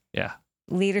state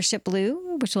Leadership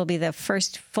Blue, which will be the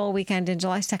first full weekend in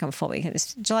July, second full weekend.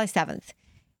 It's July 7th,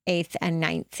 8th, and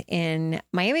 9th in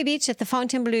Miami Beach at the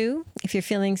Fontainebleau, if you're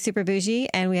feeling super bougie,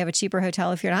 and we have a cheaper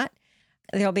hotel if you're not.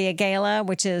 There'll be a gala,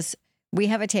 which is, we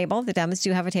have a table. The Dems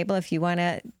do have a table. If you want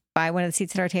to buy one of the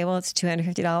seats at our table, it's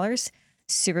 $250.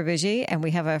 Super bougie. And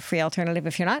we have a free alternative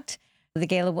if you're not. The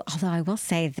gala, although I will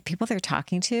say the people they're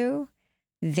talking to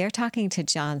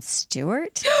Jon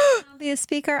Stewart to be a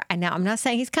speaker. And now I'm not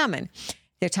saying he's coming.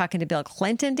 They're talking to Bill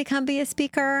Clinton to come be a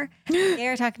speaker.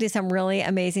 They're talking to some really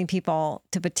amazing people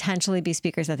to potentially be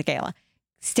speakers at the gala.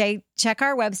 Check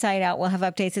our website out. We'll have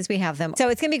updates as we have them. So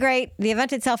it's going to be great. The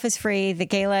event itself is free. The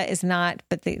gala is not,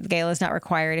 but the gala is not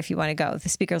required if you want to go. The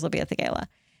speakers will be at the gala.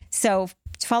 So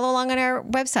follow along on our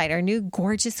website, our new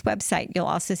gorgeous website. You'll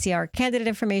also see our candidate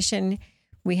information.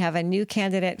 We have a new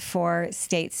candidate for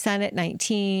State Senate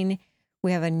 19.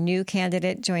 We have a new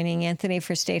candidate joining Anthony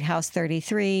for State House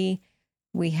 33.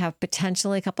 We have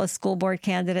potentially a couple of school board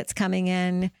candidates coming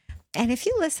in. And if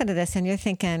you listen to this and you're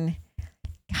thinking,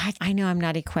 God, I know I'm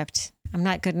not equipped. I'm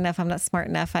not good enough. I'm not smart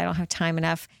enough. I don't have time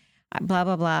enough, blah,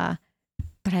 blah, blah.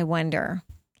 But I wonder,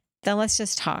 then let's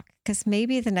just talk, because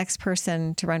maybe the next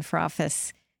person to run for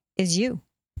office is you.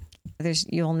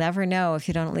 You'll never know if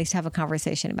you don't at least have a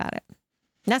conversation about it.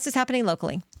 And that's what's happening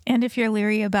locally. And if you're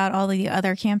leery about all the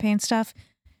other campaign stuff,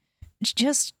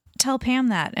 just tell Pam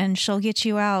that and she'll get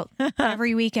you out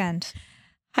every weekend.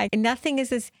 Nothing is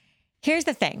this. Here's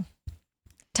the thing.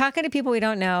 Talking to people we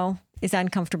don't know is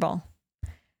uncomfortable.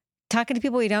 Talking to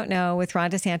people we don't know with Ron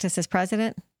DeSantis as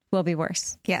president will be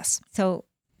worse. Yes. So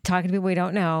talking to people we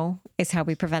don't know is how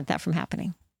we prevent that from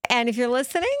happening. And if you're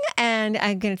listening, and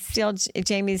I'm going to steal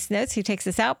Jamie's notes, who takes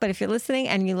us out, but if you're listening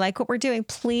and you like what we're doing,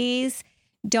 please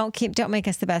don't make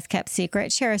us the best kept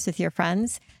secret. Share us with your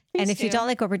friends. Please and if you don't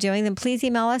like what we're doing, then please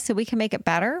email us so we can make it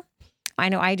better. I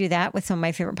know I do that with some of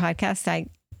my favorite podcasts. I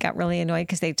got really annoyed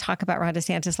because they talk about Ron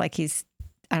DeSantis like I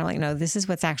don't know, this is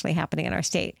what's actually happening in our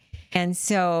state. And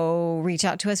reach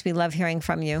out to us. We love hearing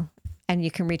from you. And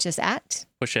you can reach us at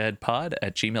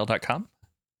pushaheadpod@gmail.com.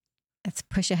 That's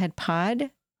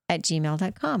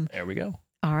pushaheadpod@gmail.com. There we go.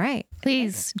 All right.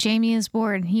 Please, Jamie is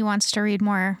bored. He wants to read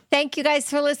more. Thank you guys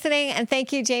for listening. And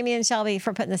thank you, Jamie and Shelby,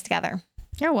 for putting this together.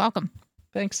 You're welcome.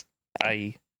 Thanks.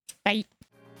 Bye. Bye.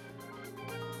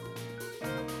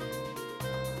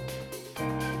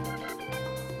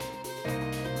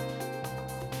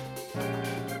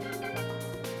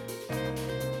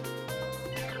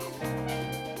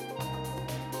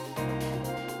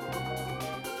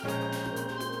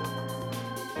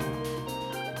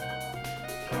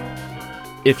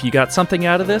 If you got something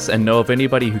out of this and know of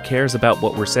anybody who cares about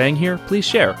what we're saying here, please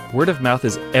share. Word of mouth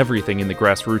is everything in the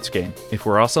grassroots game. If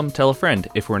we're awesome, tell a friend.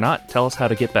 If we're not, tell us how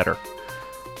to get better.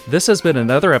 This has been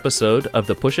another episode of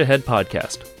the Push Ahead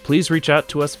podcast. Please reach out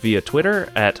to us via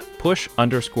Twitter at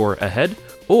push_ahead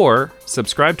or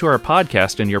subscribe to our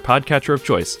podcast in your podcatcher of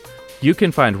choice. You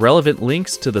can find relevant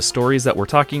links to the stories that we're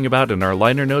talking about in our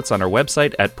liner notes on our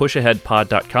website at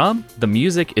pushaheadpod.com. The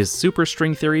music is Super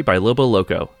String Theory by Lobo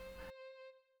Loco.